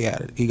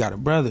 Mm-hmm. He got a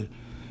brother.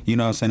 You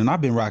know what I'm saying? And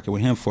I've been rocking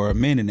with him for a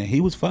minute, and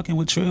he was fucking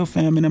with Trill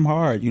Fam and them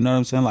hard. You know what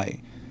I'm saying?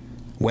 Like,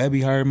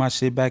 Webby heard my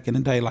shit back in the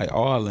day, like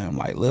all of them,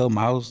 like Lil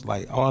Mouse,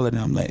 like all of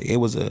them. Like it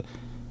was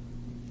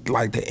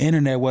like the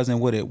internet wasn't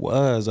what it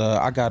was.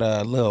 I got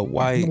a Lil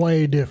White,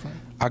 way different.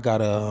 I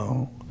got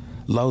a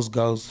Los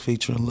Ghosts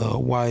featuring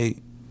Lil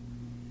White.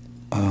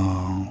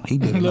 He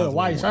did Lil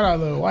White, shout out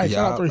Lil White,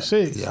 shout out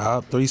 3-6.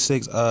 Yeah,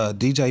 3-6.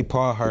 DJ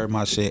Paul heard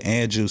my shit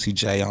and Juicy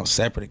J on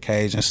separate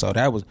occasions, so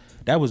that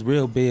was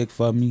real big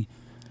for me.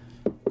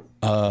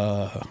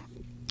 Damn,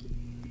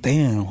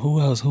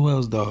 who else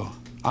though?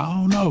 I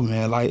don't know,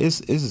 man. Like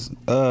it's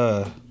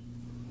hell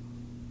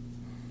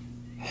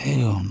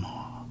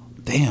no.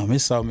 Damn,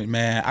 it's so many,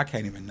 man. I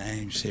can't even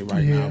name shit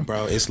right now,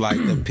 bro. It's like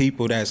the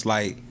people that's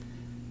like,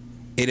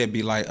 it'd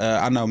be like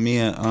I know me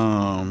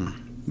and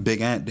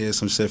Big Ant did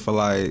some shit for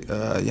like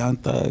Young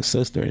Thug's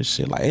sister and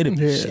shit. Like it'd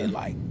be shit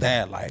like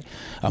that. Like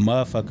a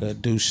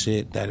motherfucker do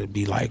shit that'd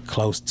be like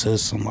close to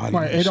somebody.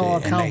 Right, it all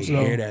counts. And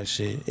they hear that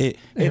shit.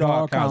 It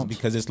all counts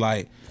because it's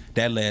like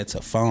that led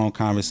to phone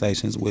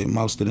conversations with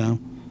most of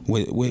them,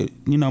 with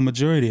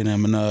majority of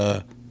them,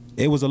 and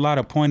it was a lot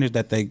of pointers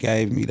that they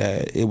gave me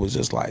that it was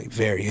just like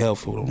very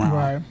helpful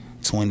around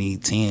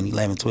 2010,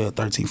 11, 12,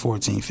 13,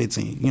 14,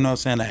 15. You know what I'm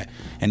saying? That,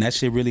 and that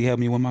shit really helped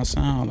me with my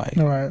sound, like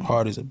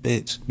hard as a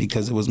bitch,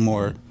 because it was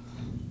more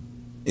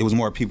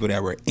people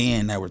that were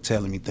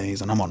telling me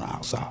things, and I'm on the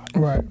outside.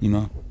 Right. You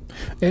know?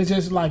 It's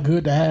just like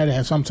good to have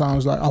that.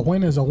 Sometimes like a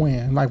win is a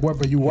win. Like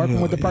whether you working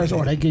with the person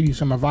or they give you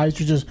some advice,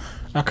 you just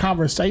a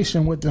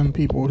conversation with them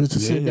people just to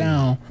sit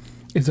down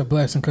is a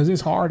blessing, because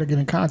it's hard to get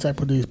in contact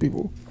with these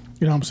people.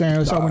 You know what I'm saying?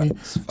 There's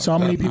so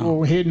many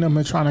people hitting them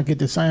and trying to get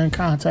the same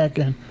contact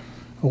and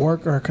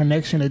work or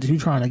connection that you're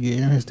trying to get,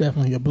 and it's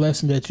definitely a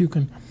blessing that you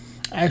can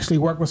actually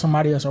work with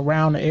somebody that's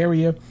around the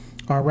area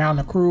or around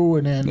the crew,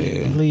 and then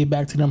lead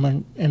back to them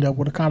and end up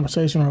with a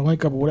conversation or a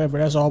link up or whatever.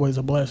 That's always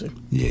a blessing.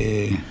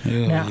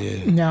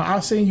 Now I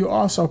seen you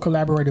also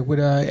collaborated with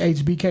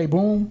HBK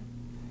Boom.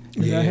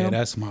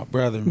 That's my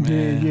brother,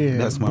 man.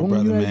 That's my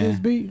brother, man. This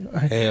beat?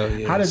 Hell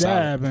yeah. How did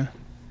that happen?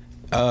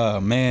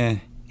 Man,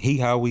 he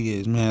how he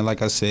is, man.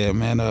 Like I said,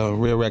 man,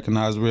 real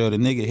recognized real. The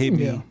nigga hit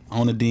me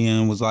on the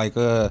DM, was like,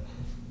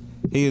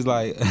 he was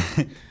like,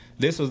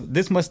 this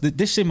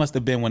shit must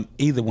have been when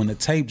the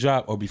tape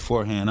dropped or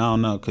beforehand. I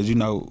don't know, cause you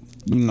know,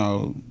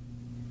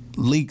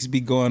 leaks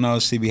be going on,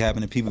 shit be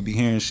happening, people be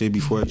hearing shit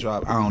before it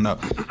dropped. I don't know,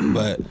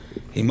 but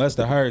he must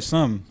have heard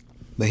something.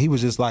 But he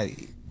was just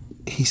like,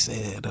 he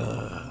said,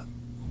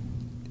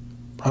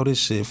 bro, this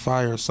shit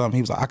fire or something.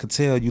 He was like, I could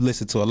tell you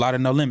listen to a lot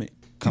of No Limit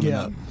coming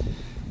up.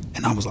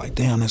 And I was like,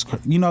 damn, that's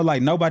crazy. You know,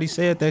 like nobody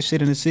said that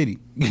shit in the city.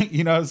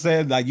 You know what I'm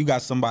saying? Like you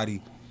got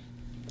somebody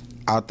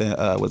out there,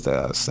 what's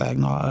that,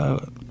 Saginaw,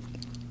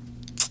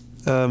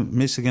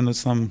 Michigan or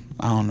something.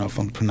 I don't know if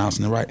I'm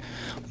pronouncing it right.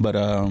 But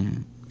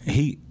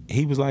he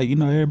was like, you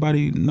know,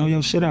 everybody know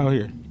your shit out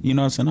here. You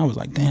know what I'm saying? I was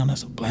like, damn,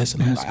 that's a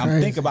blessing.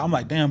 I'm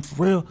like, damn,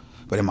 for real.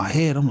 But in my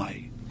head, I'm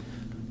like,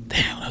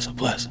 damn, that's a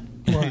blessing.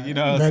 Right. You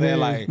know what I'm saying?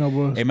 Like,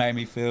 it made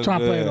me feel good.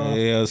 You know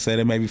what I'm saying?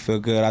 It made me feel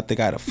good. I think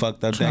I had a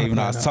fucked up day, even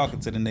though I was talking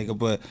to the nigga.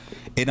 But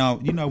it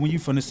don't, you know, when you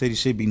from the city,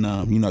 shit be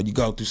numb. You know, you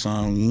go through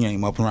something, you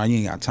ain't up around, you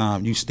ain't got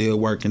time. You still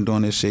working,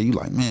 doing this shit. You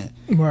like, man.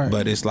 Right.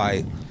 But it's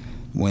like,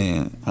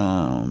 when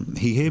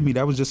he hit me,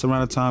 that was just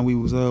around the time we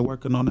was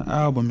working on the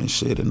album and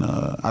shit. And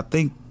I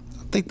think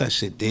that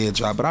shit did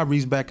drop. But I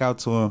reached back out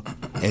to him,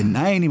 and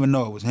I ain't even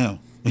know it was him.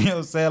 You know what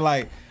I'm saying?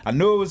 Like, I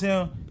knew it was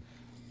him.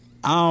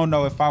 I don't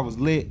know if I was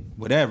lit,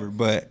 whatever,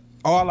 but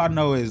all I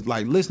know is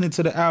like listening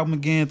to the album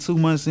again 2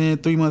 months in,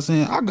 3 months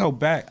in, I go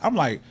back, I'm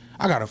like,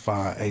 I gotta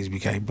find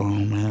HBK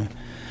Boom, man.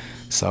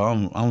 So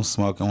I'm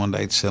smoking one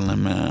day,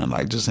 chilling, man,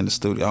 like just in the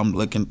studio. I'm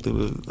looking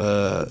through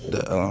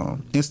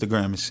the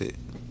Instagram and shit.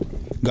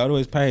 Go to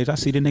his page, I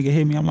see the nigga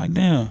hit me, I'm like,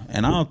 damn.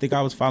 And I don't think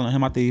I was following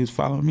him, I think he was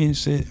following me and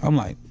shit. I'm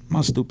like, my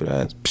stupid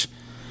ass,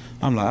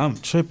 I'm like, I'm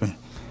tripping.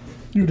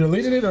 You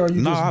deleted it or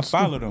you No, I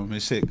followed him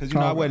and shit. Cause you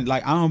know, I wasn't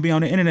like, I don't be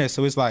on the internet,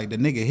 so it's like the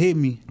nigga hit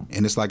me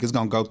and it's like it's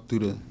gonna go through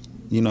the,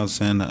 you know what I'm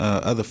saying, the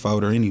other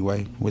folder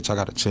anyway, which I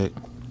gotta check.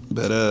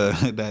 But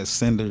that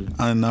sender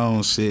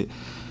unknown shit.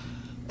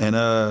 And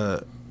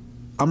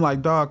I'm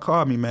like, dog,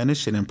 call me, man. This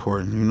shit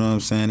important, you know what I'm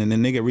saying? And the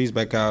nigga reached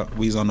back out.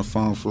 We was on the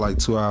phone for like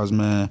 2 hours,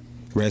 man.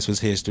 Rest was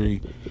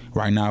history.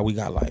 Right now we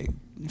got like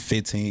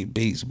 15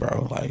 beats,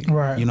 bro. Like,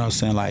 right. You know what I'm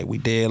saying? Like we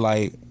did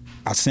like,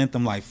 I sent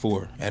them like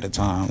 4 at a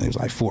time. It was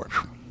like 4.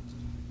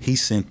 He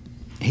sent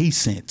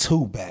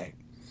 2 back.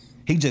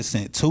 He just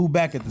sent 2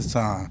 back at the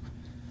time.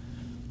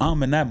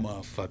 I'm in that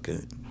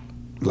motherfucker,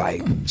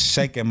 like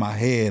shaking my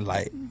head,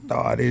 like,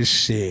 oh, this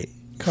shit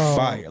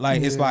fire.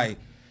 Like it's like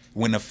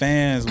when the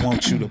fans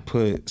want you to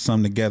put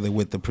something together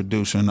with the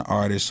producer and the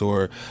artist,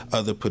 or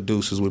other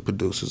producers with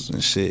producers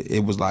and shit.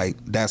 It was like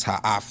that's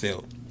how I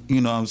felt. You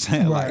know what I'm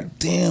saying? Right. Like,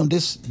 damn,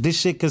 this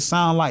shit could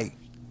sound like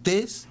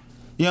this.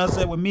 You know what I'm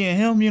saying? With me and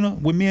him, you know,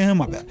 with me and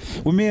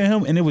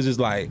him, and it was just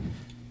like,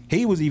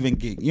 he was even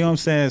geek. You know what I'm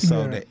saying?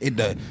 So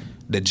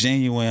the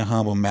genuine,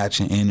 humble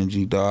matching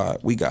energy, dog.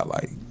 We got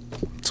like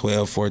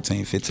 12,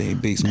 14, 15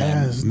 beats,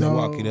 man.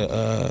 Milwaukee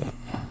to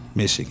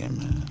Michigan,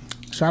 man.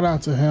 Shout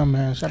out to him,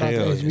 man. Shout out to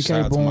HBK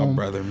shout out Boom. to my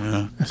brother,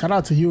 man. And shout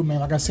out to you,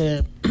 man. Like I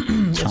said,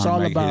 it's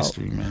all about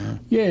history, man.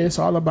 Yeah, it's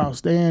all about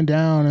staying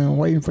down and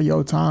waiting for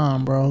your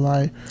time, bro.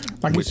 Like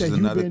you said,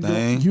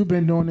 you've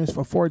been doing this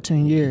for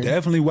 14 years.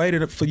 Definitely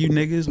waited for you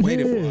niggas.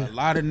 Waited for a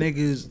lot of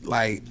niggas.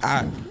 Like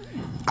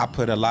I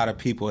put a lot of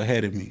people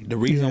ahead of me. The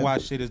reason why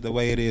shit is the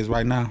way it is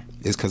right now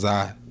is because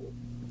I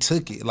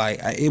took it. Like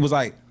it was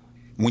like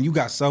when you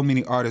got so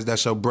many artists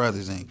that's your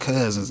brothers and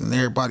cousins and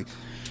everybody.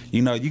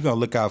 You know, you gonna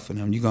look out for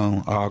them. You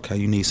gonna, oh, okay,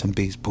 you need some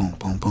beats, boom,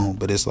 boom, boom.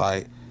 But it's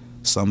like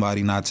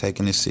somebody not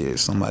taking it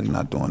serious, somebody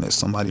not doing this,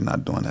 somebody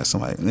not doing that,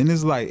 somebody. And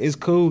it's like, it's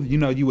cool, you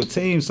know, you a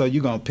team, so you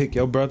gonna pick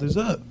your brothers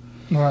up.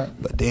 Right.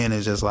 But then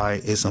it's just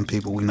like, it's some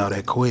people we know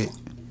that quit.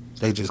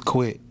 They just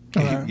quit.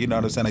 Right. You know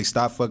what I'm saying? They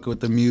stopped fucking with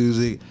the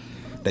music.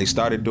 They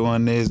started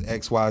doing this,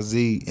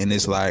 XYZ. And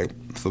it's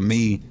like, for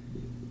me,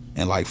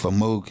 and like for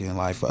Mook, and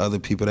like for other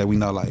people that we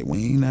know, like,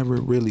 we ain't never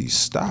really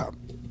stopped.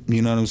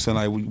 You know what I'm saying?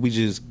 Like we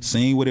just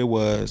seen what it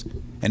was,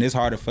 and it's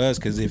harder for us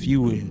because if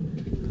you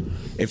in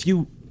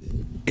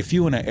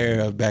the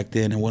era of back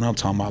then, and what I'm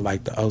talking about,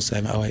 like the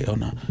 07, 08,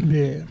 09,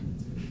 yeah,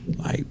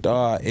 like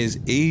dog, it's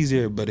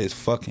easier, but it's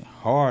fucking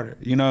harder.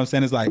 You know what I'm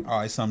saying? It's like,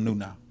 oh, it's something new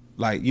now.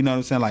 Like, you know what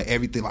I'm saying? Like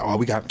everything, like, oh,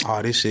 we got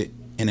this shit,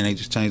 and then they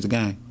just changed the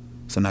game.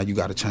 So now you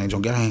got to change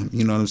your game.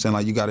 You know what I'm saying?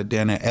 Like you got to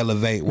down there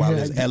elevate while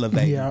it's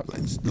elevating. Yeah.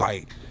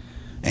 Like.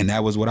 And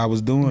that was what I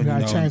was doing. You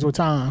gotta change with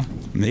time.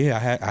 Yeah,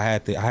 I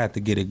had to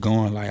get it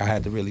going. Like I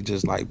had to really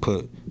just like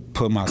put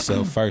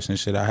myself first and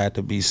shit. I had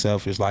to be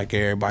selfish like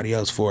everybody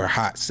else for a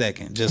hot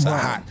second, just a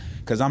hot.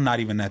 Cause I'm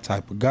not even that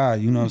type of guy.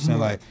 You know what I'm saying?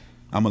 Like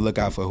I'm gonna look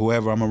out for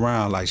whoever I'm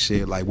around. Like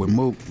shit, like with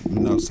Mook. You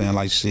know what I'm saying?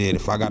 Like shit,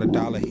 if I got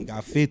 $1, he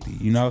got 50.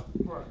 You know?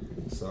 Right.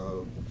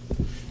 So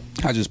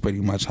I just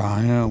pretty much how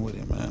I am with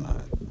it, man.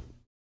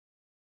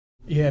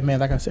 Yeah, man,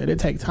 like I said, it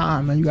takes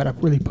time, man. You got to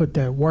really put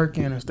that work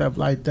in and stuff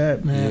like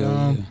that,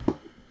 man. Yeah.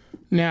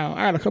 Now,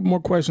 I got a couple more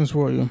questions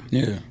for you.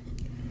 Yeah.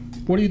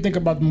 What do you think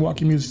about the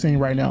Milwaukee music scene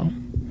right now?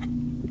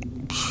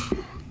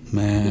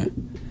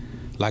 Man,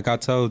 like I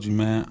told you,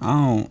 man,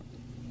 I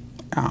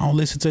don't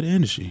listen to the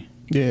industry.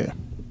 Yeah.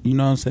 You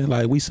know what I'm saying?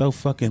 Like, we so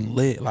fucking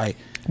lit. Like,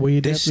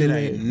 this shit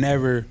ain't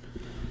never...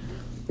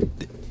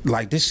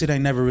 Like, this shit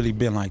ain't never really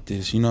been like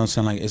this. You know what I'm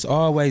saying? Like, it's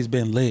always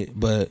been lit,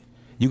 but...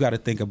 You got to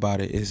think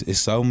about it. It's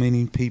so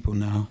many people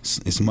now.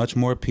 It's much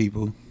more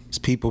people. It's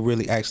people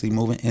really actually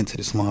moving into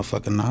this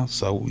motherfucker now.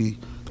 So the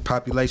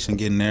population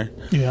getting there.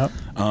 Yeah.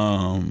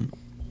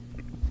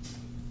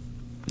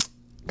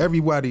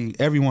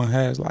 Everyone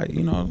has like,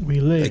 you know,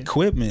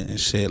 equipment and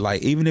shit.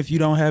 Like even if you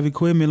don't have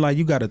equipment, like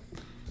you got a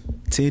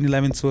 10,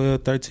 11,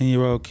 12,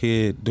 13-year-old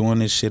kid doing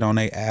this shit on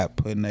their app,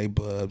 putting their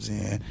bubs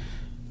in,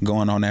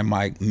 going on that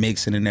mic,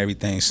 mixing and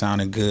everything,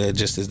 sounding good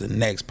just as the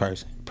next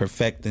person.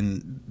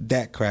 Perfecting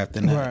that craft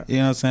and that. Right. You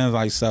know what I'm saying?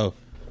 Like, so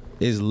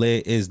it's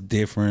lit, it's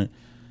different.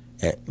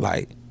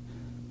 Like,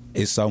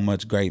 it's so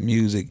much great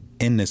music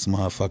in this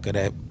motherfucker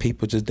that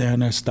people just down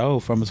there stole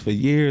from us for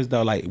years,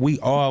 though. Like, we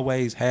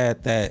always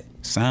had that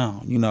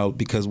sound, you know,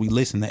 because we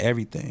listen to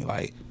everything.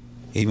 Like,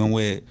 even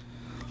with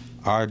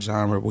our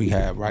genre we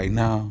have right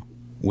now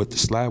with the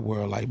slap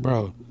world, like,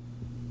 bro,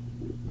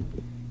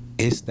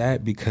 it's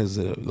that because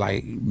of,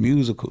 like,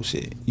 musical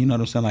shit. You know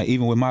what I'm saying? Like,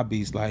 even with my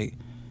beats, like,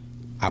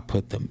 I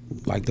put the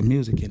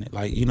music in it.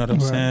 Like, you know what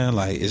I'm saying?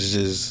 Like, it's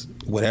just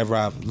whatever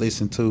I've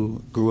listened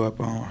to, grew up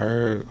on,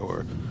 heard,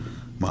 or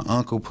my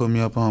uncle put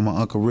me up on, my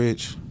Uncle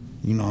Rich,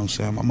 you know what I'm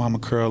saying? My mama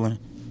curling.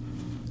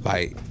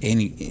 Like,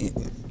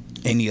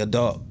 any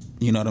adult,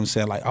 you know what I'm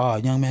saying? Like, oh,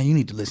 young man, you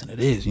need to listen to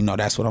this. You know,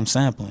 that's what I'm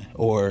sampling.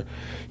 Or,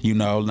 you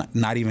know,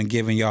 not even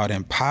giving y'all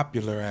them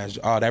popular as,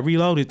 oh, that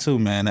Reloaded too,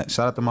 man.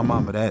 Shout out to my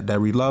mama. That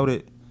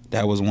Reloaded,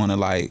 that was one of,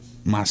 like,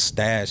 my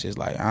stashes.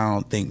 Like, I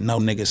don't think no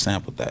nigga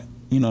sampled that.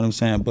 You know what I'm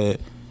saying? But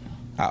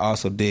I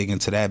also dig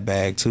into that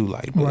bag too.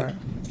 Like, but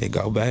it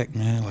go back,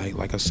 man.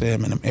 Like I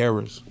said, man, them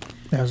eras.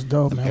 That's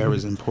dope, man.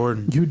 Eras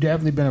important. You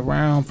definitely been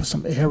around for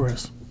some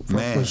eras,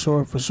 for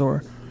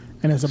sure.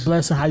 And it's a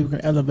blessing how you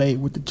can elevate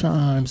with the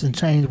times and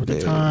change with the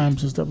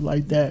times and stuff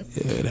like that.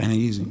 Yeah, it ain't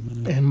easy,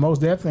 man. And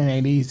most definitely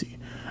ain't easy.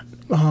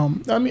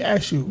 Let me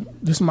ask you.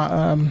 This is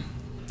my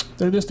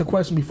this is the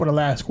question before the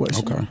last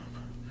question. Okay.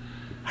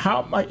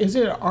 How, like, is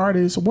it an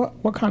artist?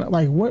 What kind of,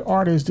 like, what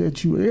artist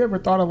that you ever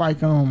thought of, like,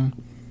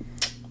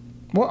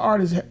 what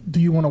artist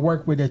do you want to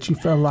work with that you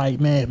felt like,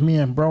 man, me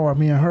and bro or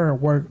me and her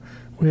work,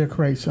 we'll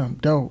create something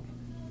dope?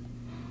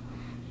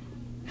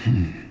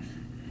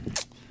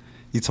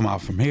 You talking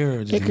about from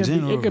here or just in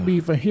general? It could be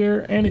from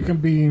here, and it can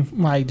be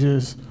like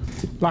just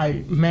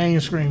like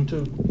mainstream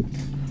too.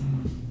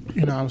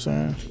 You know what I'm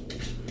saying?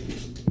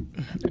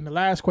 And the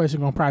last question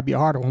gonna probably be a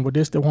harder one, but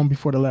this the one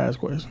before the last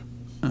question.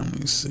 Let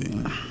me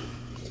see.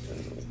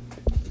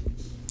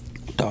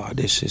 Dog,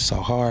 this shit's so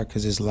hard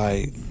because it's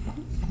like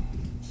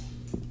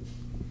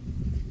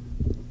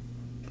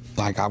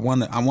I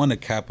want to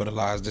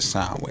capitalize the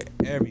sound with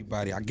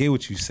everybody. I get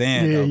what you're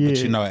saying, though, but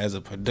you know, as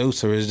a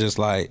producer, it's just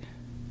like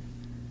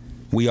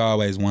we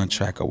always one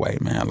track away,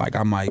 man. Like,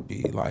 I might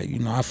be like, you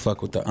know, I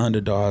fuck with the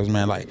underdogs,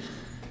 man. Like,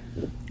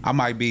 I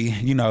might be,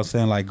 you know,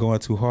 saying like going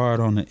too hard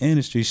on the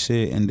industry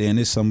shit, and then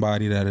it's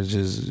somebody that is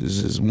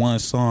just one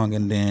song,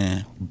 and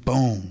then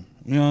boom,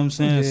 you know what I'm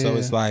saying? Yeah. So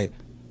it's like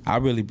I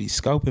really be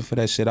scoping for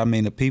that shit. I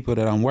mean, the people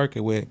that I'm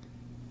working with,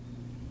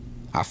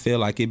 I feel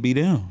like it be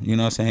them. You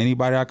know what I'm saying?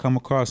 Anybody I come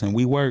across and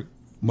we work,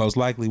 most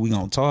likely we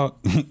gonna talk.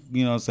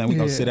 You know what I'm saying? We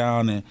gonna sit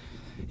down and,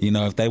 you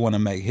know, if they want to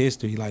make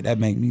history, like that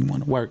make me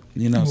want to work.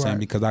 You know what I'm saying?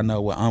 Because I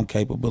know what I'm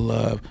capable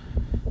of,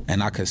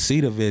 and I could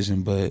see the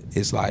vision. But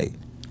it's like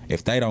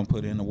if they don't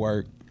put in the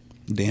work,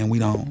 then we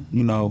don't,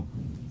 you know,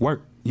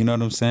 work. You know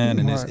what I'm saying?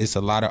 And it's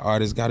a lot of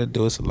artists got to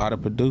do. It's a lot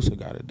of producers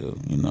got to do.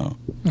 You know.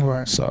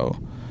 Right. So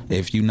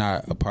if you're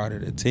not a part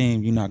of the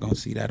team, you're not gonna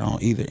see that on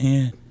either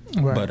end.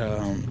 Right. But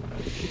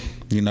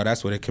you know,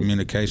 that's where the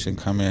communication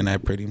come in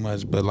at pretty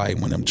much. But like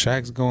when them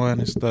tracks going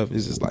and stuff,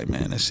 it's just like,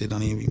 man, that shit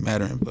don't even be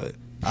mattering. But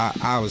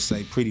I would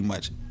say pretty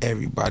much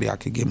everybody I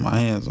could get my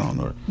hands on,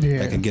 or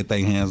they can get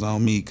their hands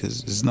on me,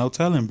 because there's no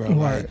telling, bro.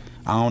 Right. Like,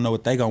 I don't know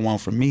what they gonna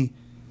want from me.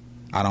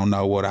 I don't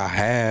know what I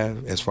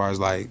have as far as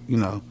like, you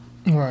know.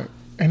 Right.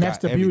 And that's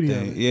the beauty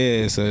of it.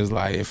 Yeah, so it's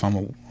like if I'm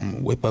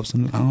gonna whip up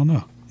something, I don't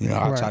know. You know,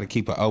 I try to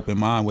keep an open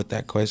mind with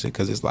that question,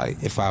 because it's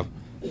like if I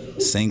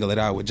single it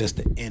out with just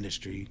the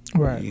industry,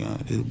 right? You know,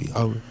 it'll be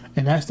over.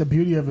 And that's the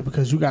beauty of it,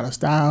 because you got a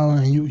style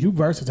and you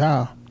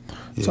versatile.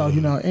 Yeah. So,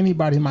 you know,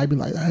 anybody might be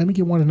like, hey, let me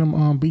get one of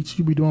them beats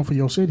you be doing for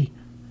your city.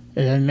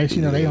 And then next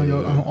you know, they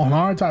on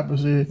our type of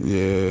shit.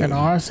 Yeah. And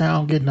our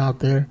sound getting out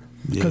there.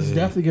 Because it's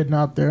definitely getting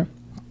out there.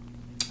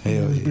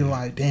 Hell yeah. Be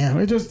like, damn,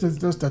 it's just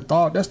the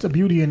thought. That's the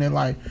beauty in it.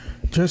 Like,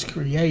 just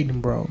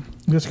creating, bro.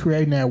 Just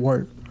creating that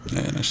work.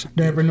 Man,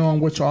 never knowing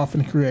what you're off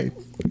to create.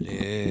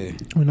 Yeah.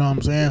 You know what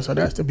I'm saying? So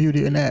that's the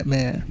beauty in that,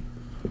 man.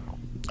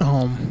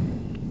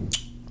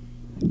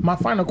 My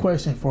final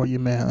question for you,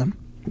 man.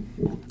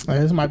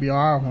 This might be a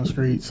hard one,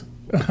 Streetz.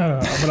 But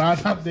I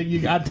think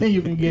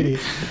you can get it.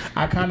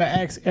 I kind of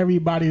ask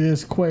everybody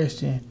this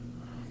question,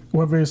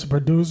 whether it's a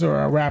producer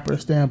or a rapper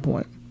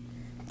standpoint.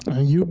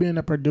 And you being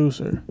a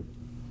producer,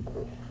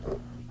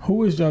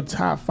 who is your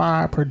top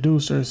 5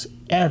 producers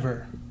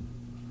ever?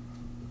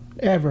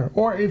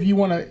 Or if you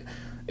want to,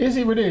 it's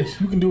either this.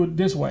 You can do it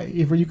this way.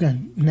 Either you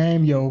can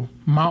name your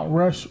Mount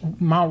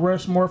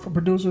Rushmore for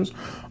producers,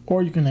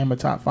 or you can name a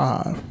top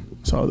 5.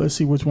 So let's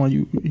see which one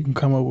you can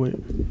come up with.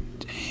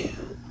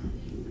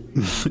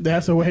 Damn.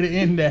 That's a way to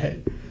end that.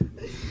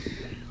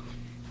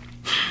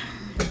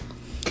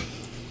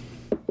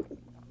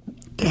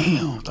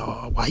 Damn,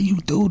 dog. Why you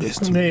do this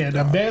to me? Yeah,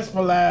 the best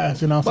for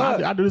last. You know, so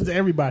I do this to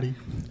everybody.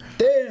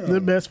 Damn. The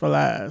best for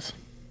last.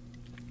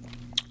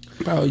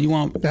 Bro, you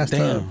want... That's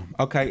tough.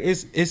 Okay,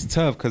 it's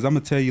tough, because I'm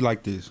going to tell you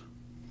like this.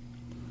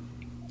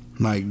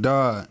 Like,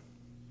 dog...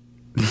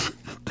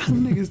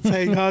 Them niggas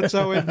take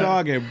Huncho and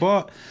Dog and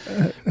bought,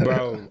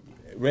 bro.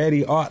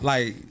 Ready,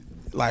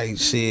 like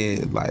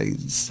shit, like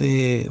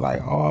said,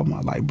 like all my,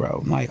 like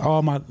bro, like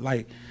all my,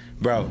 like,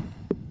 bro.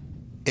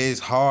 It's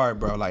hard,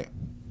 bro. Like,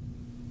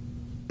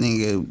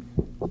 nigga,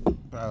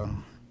 bro,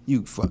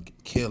 you fucking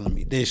killing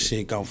me. This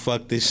shit gon'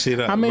 fuck this shit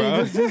up. I mean,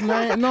 bro. just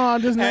name. No,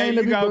 I'm just naming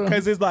the people.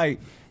 Because it's like.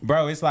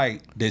 Bro, it's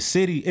like the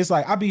city. It's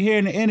like I be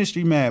hearing the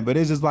industry, man, but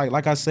it's just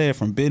like I said,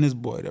 from Business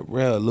Boy to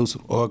Real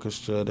Elusive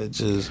Orchestra to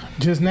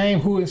just name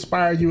who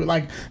inspired you,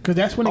 like, because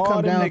that's when it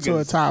comes down to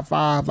a top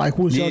 5. Like,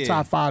 who's your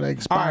top 5 that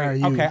inspire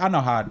you? Okay, I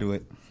know how I do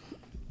it.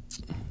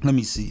 Let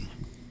me see,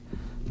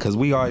 because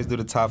we always do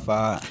the top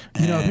 5.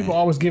 You know, people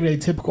always give it a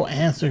typical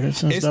answer. And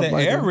stuff it's the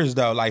like average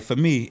though. Like for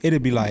me,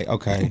 it'd be like,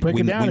 okay, break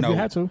it down if you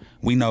had to.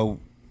 We know,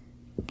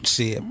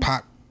 shit,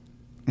 Pop.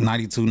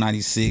 92,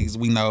 96,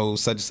 we know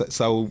such and such,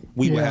 so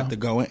we would have to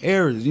go in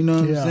eras, you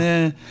know what I'm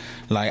saying?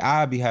 Like,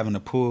 I'd be having to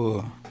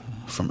pull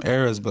from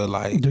eras, but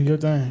like... Do your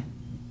thing.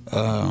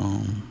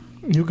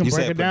 You can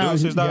break it down.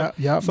 Yep,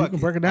 you can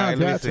break it down.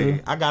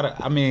 Right,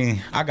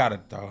 I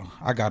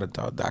gotta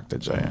throw Dr.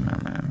 J in there,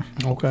 man.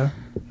 Okay.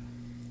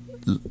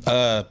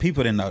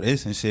 People didn't know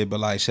this and shit, but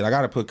like shit, I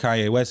gotta put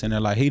Kanye West in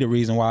there. Like, he the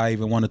reason why I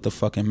even wanted to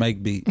fucking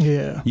make beats.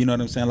 Yeah. You know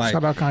what I'm saying? Like,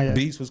 shout out Kanye.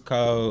 Beats was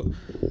cold.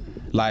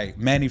 Like,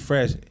 Manny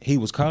Fresh, he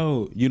was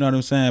cold. You know what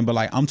I'm saying? But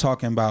like, I'm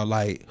talking about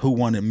like who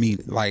wanted me,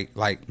 like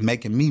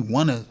making me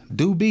wanna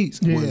do beats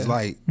was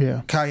like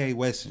Kanye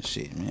West and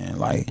shit, man.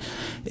 Like,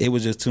 it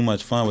was just too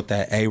much fun with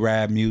that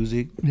A-Rap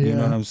music. You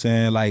know what I'm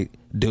saying? Like,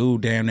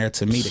 dude, damn near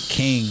to me the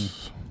king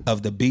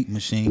of the beat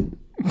machine,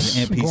 the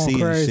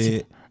MPC and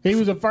shit. He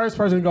was the first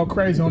person to go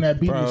crazy on that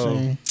beat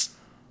machine.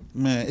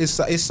 Man,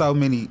 it's so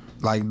many,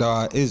 like,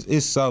 dog,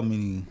 it's so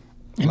many.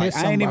 And like,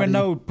 I ain't even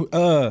know,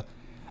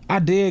 I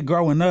did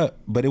growing up,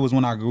 but it was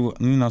when I grew up,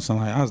 you know,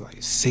 something like, I was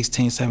like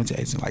 16, 17,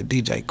 18, like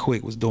DJ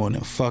Quick was doing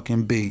them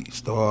fucking beats,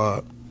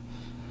 dog.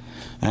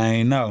 I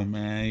ain't know,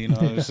 man, you know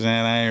what I'm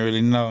saying? I ain't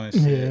really know and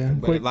shit. Yeah,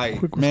 but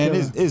quick man,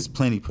 it's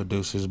plenty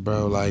producers,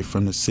 bro, like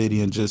from the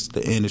city and just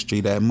the industry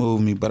that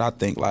moved me, but I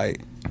think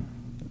like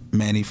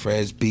Manny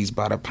Fresh, Beats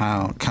by the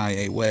Pound,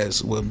 Kanye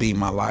West would be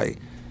my like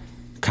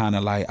kind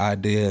of like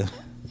idea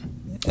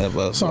of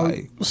us.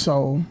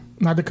 So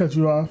not to cut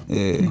you off,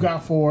 you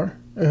got 4.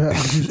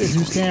 If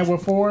you stand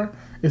with 4,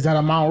 Is that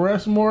a Mount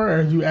Rushmore,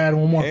 or you add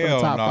one more for the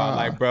top no, 5?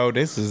 like, bro,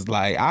 this is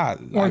like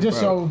or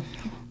just bro, so.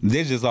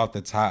 This just off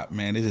the top,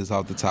 man. This is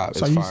off the top.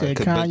 So you said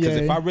Kanye. Because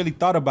if I really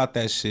thought about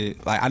that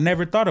shit, like I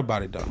never thought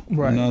about it though.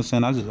 Right. You know what I'm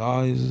saying? I just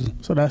always.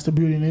 So that's the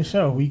beauty in this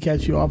show. We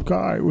catch you off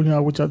guard, you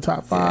know, with your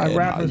top 5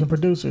 rappers and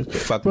producers.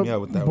 Fuck me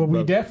up with that. But one,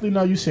 we definitely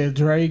know you said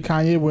Dre,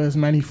 Kanye West,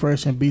 Manny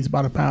Fresh, and Beats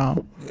by the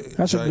Pound.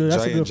 That's a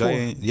good four.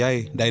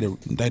 Yeah, they the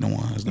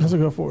ones. Though. That's a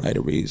good four. They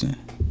the reason.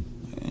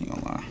 I ain't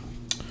gonna lie.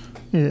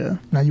 Yeah.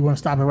 Now you want to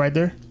stop it right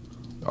there?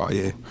 Oh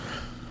yeah.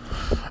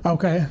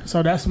 Okay,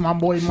 so that's my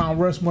boy Mount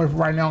Rushmore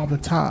right now on the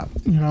top.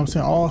 You know what I'm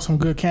saying? All some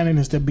good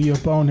candidates to be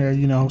up on there,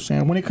 you know what I'm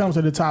saying? When it comes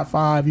to the top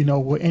 5, you know,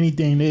 with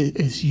anything,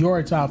 it's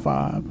your top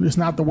 5. It's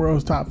not the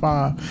world's top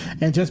 5.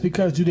 And just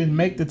because you didn't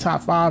make the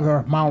top 5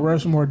 or Mount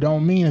Rushmore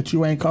don't mean that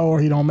you ain't cold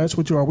or he don't mess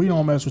with you or we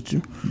don't mess with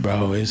you.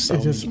 Bro, it's so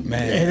just,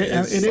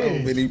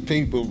 many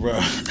people, bro.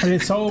 And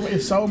it's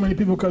so many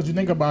people because you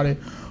think about it.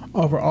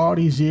 Over all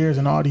these years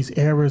and all these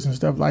eras and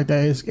stuff like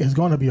that, it's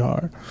going to be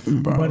hard.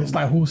 Bro. But it's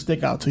like, who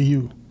stick out to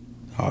you?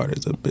 Hard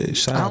as a bitch.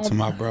 Shout out to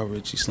my bro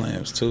Richie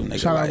Slams too, nigga.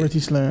 Shout out Richie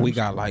Slams. We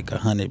got like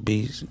 100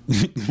 beats.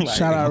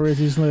 Shout out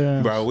Richie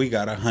Slams. Bro, we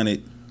got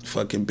 100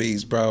 fucking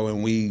beats, bro,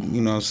 and we,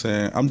 you know what I'm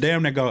saying? I'm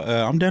damn near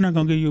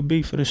gonna give you a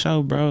beat for the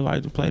show, bro,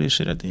 like to play this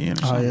shit at the end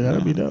or something. Oh yeah,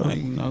 that'll be dope. Like,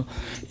 you know,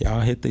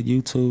 y'all hit the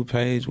YouTube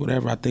page,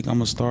 whatever. I think I'm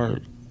gonna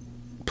start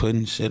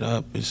putting shit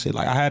up and shit.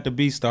 Like I had the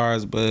beat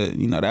stars, but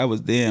you know that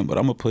was then. But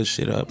I'm gonna put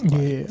shit up. Like,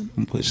 yeah, I'm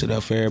gonna put shit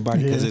up for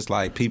everybody because it's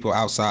like people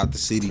outside the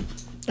city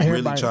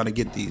really trying to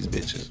get these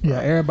bitches. Bro. Yeah,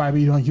 everybody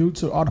be doing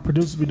YouTube. All the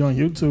producers be doing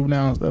YouTube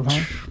now and stuff,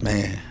 huh?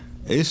 Man,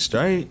 it's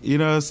straight. You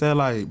know what I'm saying?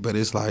 Like, but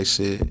it's like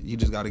shit. You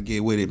just got to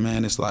get with it,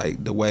 man. It's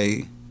like the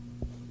way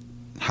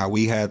how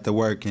we had to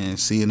work and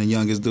seeing the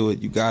youngest do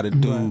it. You got to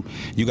do. Right.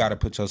 You got to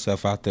put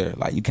yourself out there.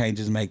 Like you can't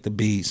just make the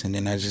beats and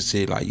then that's just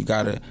it. Like you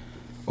got to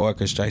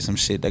orchestrate some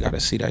shit. They got to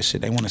see that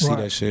shit. They want to see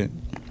that shit.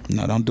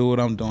 No, don't do what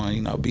I'm doing.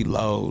 You know, be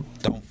low.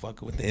 Don't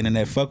fuck with the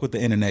internet. Fuck with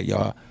the internet,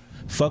 y'all.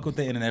 Fuck with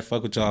the internet.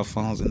 Fuck with y'all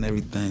phones and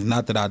everything.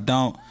 Not that I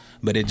don't,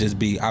 but it just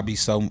be I be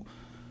so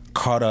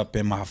caught up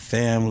in my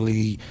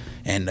family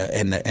and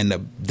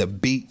the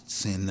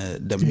beats and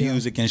the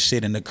music and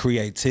shit and the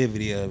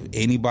creativity of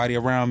anybody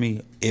around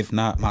me, if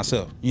not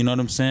myself. You know what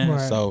I'm saying?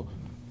 Right. So,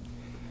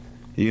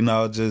 you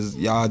know, just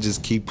y'all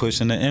just keep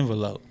pushing the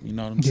envelope. You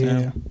know what I'm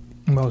saying?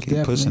 Most keep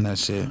definitely pushing that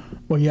shit.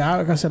 Well, yeah,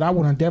 like I said, I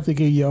want to definitely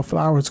give you your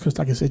flowers because,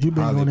 like I said, you've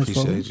been doing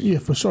this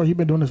for for sure. You've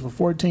been doing this for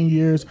 14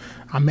 years.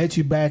 I met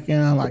you back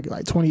in like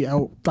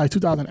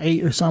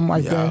 2008 or something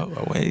like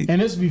that. Wait.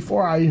 And this is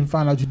before I even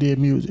found out you did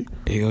music.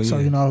 Hell so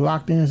you know,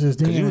 locked in since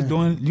then. You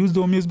was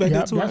doing music back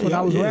then too. That's when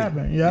I was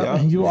rapping. Yeah,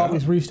 and you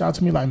always reached out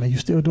to me like, man, you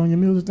still doing your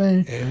music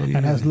thing?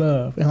 And that's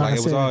love. And like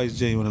it was always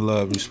genuine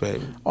love,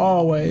 respect.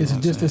 Always, you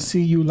know just to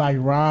see you like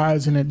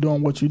rising and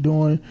doing what you're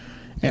doing.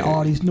 And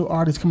all these new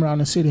artists coming out in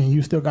the city, and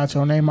you still got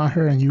your name out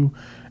here, and you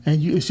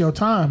it's your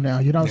time now.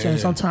 You know what I'm saying?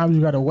 Sometimes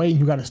you got to wait and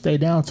you got to stay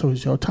down till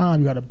it's your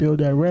time. You got to build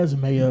that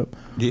resume up.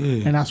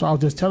 Yeah. And that's why I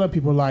was just telling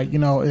people, like, you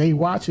know, they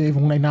watch it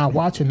even when they not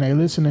watching, they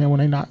listening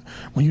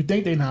when you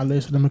think they not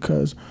listening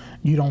because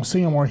you don't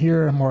see them or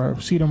hear them or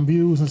see them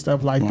views and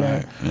stuff like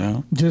that.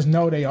 Yeah. Just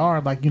know they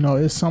are. Like, you know,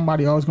 it's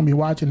somebody always gonna be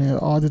watching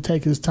it. All it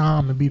takes is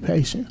time and be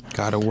patient.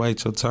 Gotta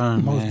wait your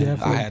turn, Most man.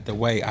 definitely. I had to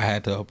wait. I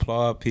had to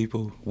applaud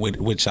people,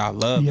 which I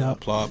love to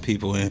applaud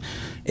people, and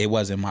it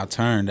wasn't my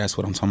turn. That's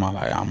what I'm talking about.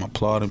 Like, I'm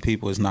applauding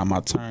people. It's not my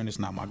turn. It's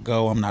not my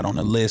go. I'm not on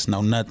the list.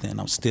 No nothing.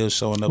 I'm still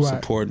showing up,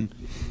 supporting,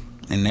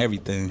 and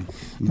everything.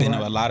 Been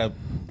to a lot of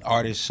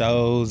artist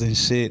shows and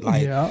shit.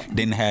 Like,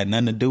 didn't have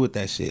nothing to do with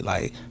that shit.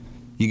 Like,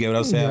 you get what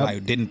I'm saying?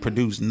 Like, didn't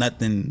produce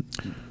nothing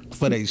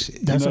for they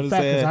shit. That's you know a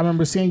fact. Cause I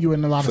remember seeing you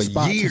in a lot of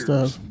spots years,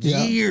 and stuff.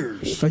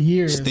 Years. For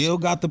years. Still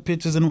got the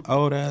pictures in them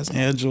old ass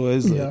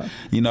Androids.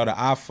 You know,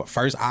 the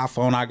first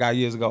iPhone I got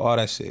years ago, all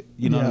that shit.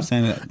 You know what I'm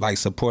saying? Like,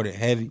 supported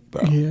heavy,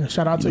 bro. Yeah,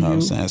 shout out to you. You know what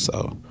I'm saying?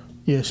 So,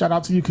 yeah, shout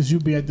out to you because you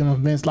be at them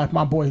events. Like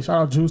my boy, shout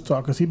out Juice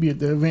Talk because he be at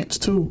the events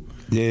too.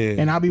 Yeah.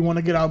 And I be want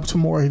to get out to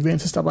more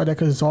events and stuff like that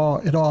because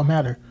it all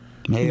matter.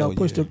 You know,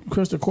 push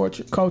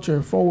the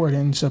culture forward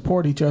and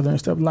support each other and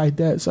stuff like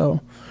that. So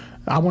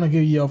I want to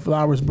give you your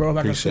flowers, bro.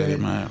 Like appreciate I said, it,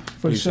 man.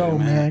 For sure,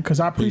 man. Because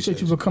I appreciate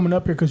you for coming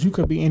up here because you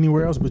could be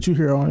anywhere else, but you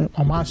here on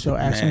my show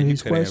asking me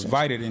these questions.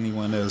 Invited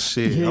anyone else.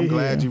 Shit, I'm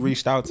glad you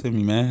reached out to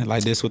me, man.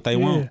 Like this, what they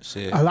want.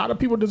 Shit. A lot of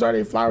people deserve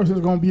their flowers. Is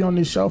gonna be on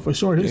this show for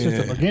sure. This is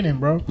just the beginning,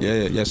 bro.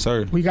 Yeah, yes,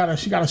 sir.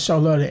 She gotta show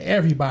love to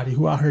everybody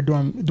who out here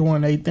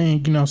doing their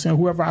thing. You know what I'm saying?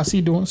 Whoever I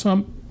see doing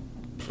something.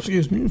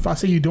 Excuse me. If I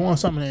see you doing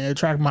something that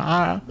attract my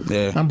eye,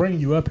 I'm bringing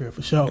you up here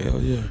for sure.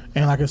 Hell yeah.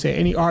 And like I said,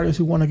 any artist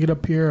who want to get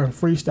up here and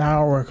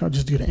freestyle or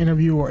just get an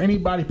interview or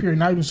anybody, period,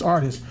 not even just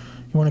artists,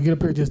 you want to get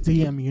up here, just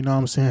DM me. You know what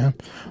I'm saying?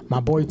 My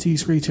boy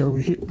T-Streetz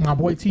here. My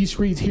boy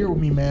T-Streetz here with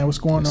me, man. What's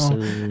going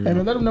on? Sir.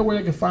 And let them know where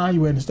they can find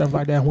you at and stuff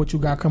like that, and what you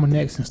got coming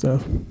next and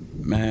stuff.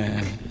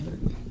 Man,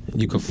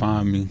 you can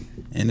find me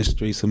in the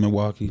streets of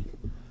Milwaukee.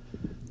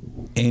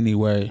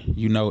 Anywhere.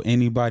 You know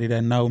anybody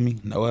that know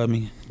of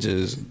me,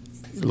 just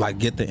like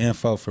get the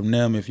info from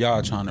them. If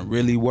y'all trying to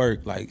really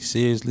work, like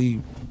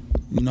seriously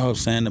you know what I'm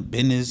saying, the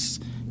business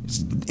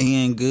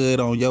end good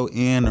on your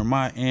end or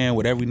my end,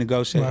 whatever we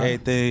negotiate,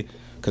 everything,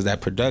 because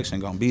that production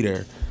gonna be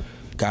there.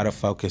 Gotta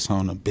focus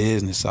on the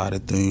business side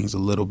of things a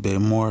little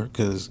bit more,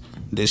 because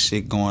this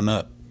shit going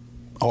up,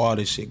 all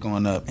this shit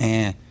going up,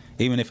 and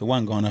even if it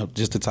wasn't going up,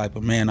 just the type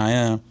of man I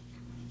am,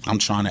 I'm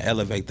trying to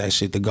elevate that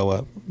shit to go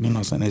up. You know what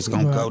I'm saying? It's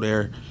gonna go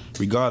there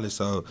regardless.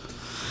 So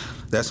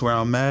that's where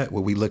I'm at.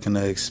 What we looking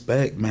to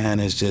expect, man,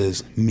 is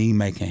just me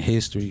making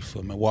history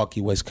for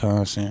Milwaukee,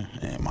 Wisconsin,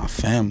 and my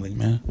family,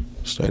 man.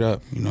 Straight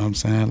up. You know what I'm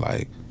saying?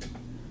 Like,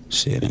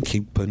 shit, and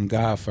keep putting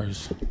God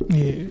first.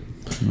 Yeah.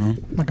 You know?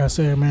 Like I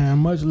said, man,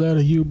 much love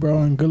to you, bro,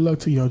 and good luck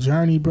to your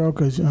journey, bro,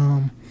 because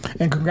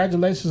and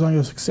congratulations on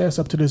your success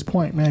up to this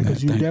point, man,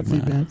 because you've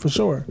definitely been, for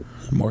sure.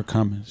 More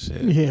coming,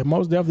 shit. Yeah,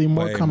 most definitely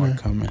more coming.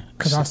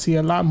 Because I see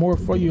a lot more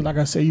for you. Like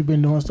I said, you've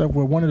been doing stuff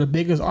with one of the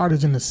biggest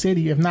artists in the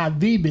city, if not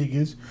the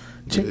biggest,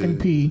 Chicken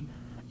P.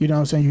 You know what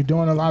I'm saying? You're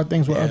doing a lot of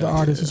things with other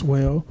artists as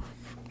well.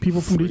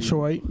 People from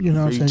Detroit, you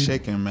know what I'm saying? Free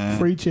chicken, man.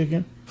 Free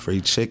chicken.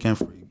 Free chicken,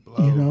 free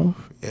blow. You know?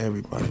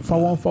 Everybody.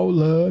 414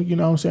 love, you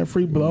know what I'm saying?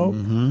 Free blow.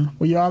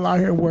 We y'all out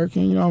here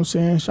working, you know what I'm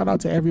saying? Shout out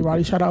to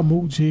everybody. Shout out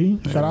Mook G.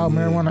 Shout out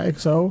Marijuana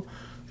XO.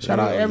 Shout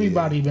out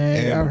everybody,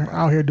 man.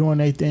 Out here doing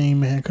their thing,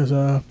 man, because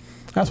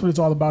that's what it's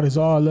all about. It's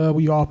all love.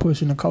 We all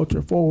pushing the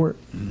culture forward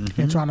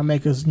and trying to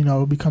make us, you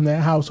know, become that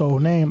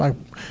household name. Like,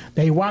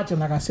 they watching,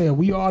 like I said,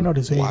 we all know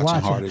this. They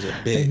watching. Hard as a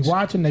bitch. They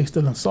watching, they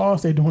still in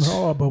sauce, they doing it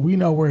all, but we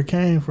know where it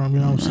came from, you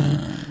know what I'm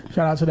saying?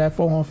 Shout out to that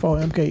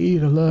 414 MKE,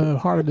 the love,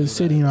 heart of the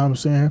city, you know what I'm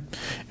saying?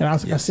 And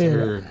like I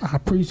said, I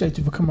appreciate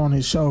you for coming on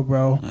this show,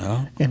 bro.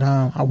 Yeah. And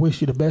I wish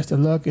you the best of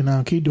luck,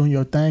 and keep doing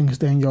your thing,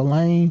 stay in your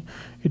lane.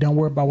 You don't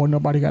worry about what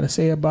nobody got to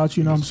say about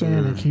you, you know what I'm saying?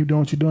 And keep doing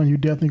what you're doing. You're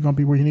definitely going to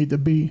be where you need to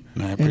be.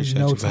 Man, I appreciate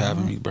you for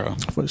having me, bro.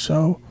 For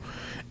sure.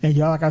 And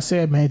y'all, like I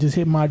said, man, just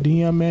hit my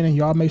DM, man, and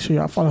y'all make sure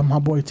y'all follow my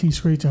boy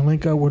T-Streetz and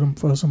link up with him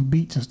for some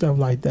beats and stuff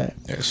like that.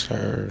 Yes,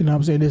 sir. You know what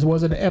I'm saying? This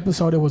wasn't an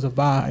episode, it was a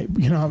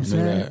vibe. You know what I'm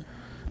saying?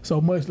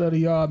 So much love to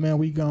y'all, man.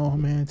 We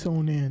gone, man.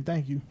 Tune in.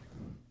 Thank you.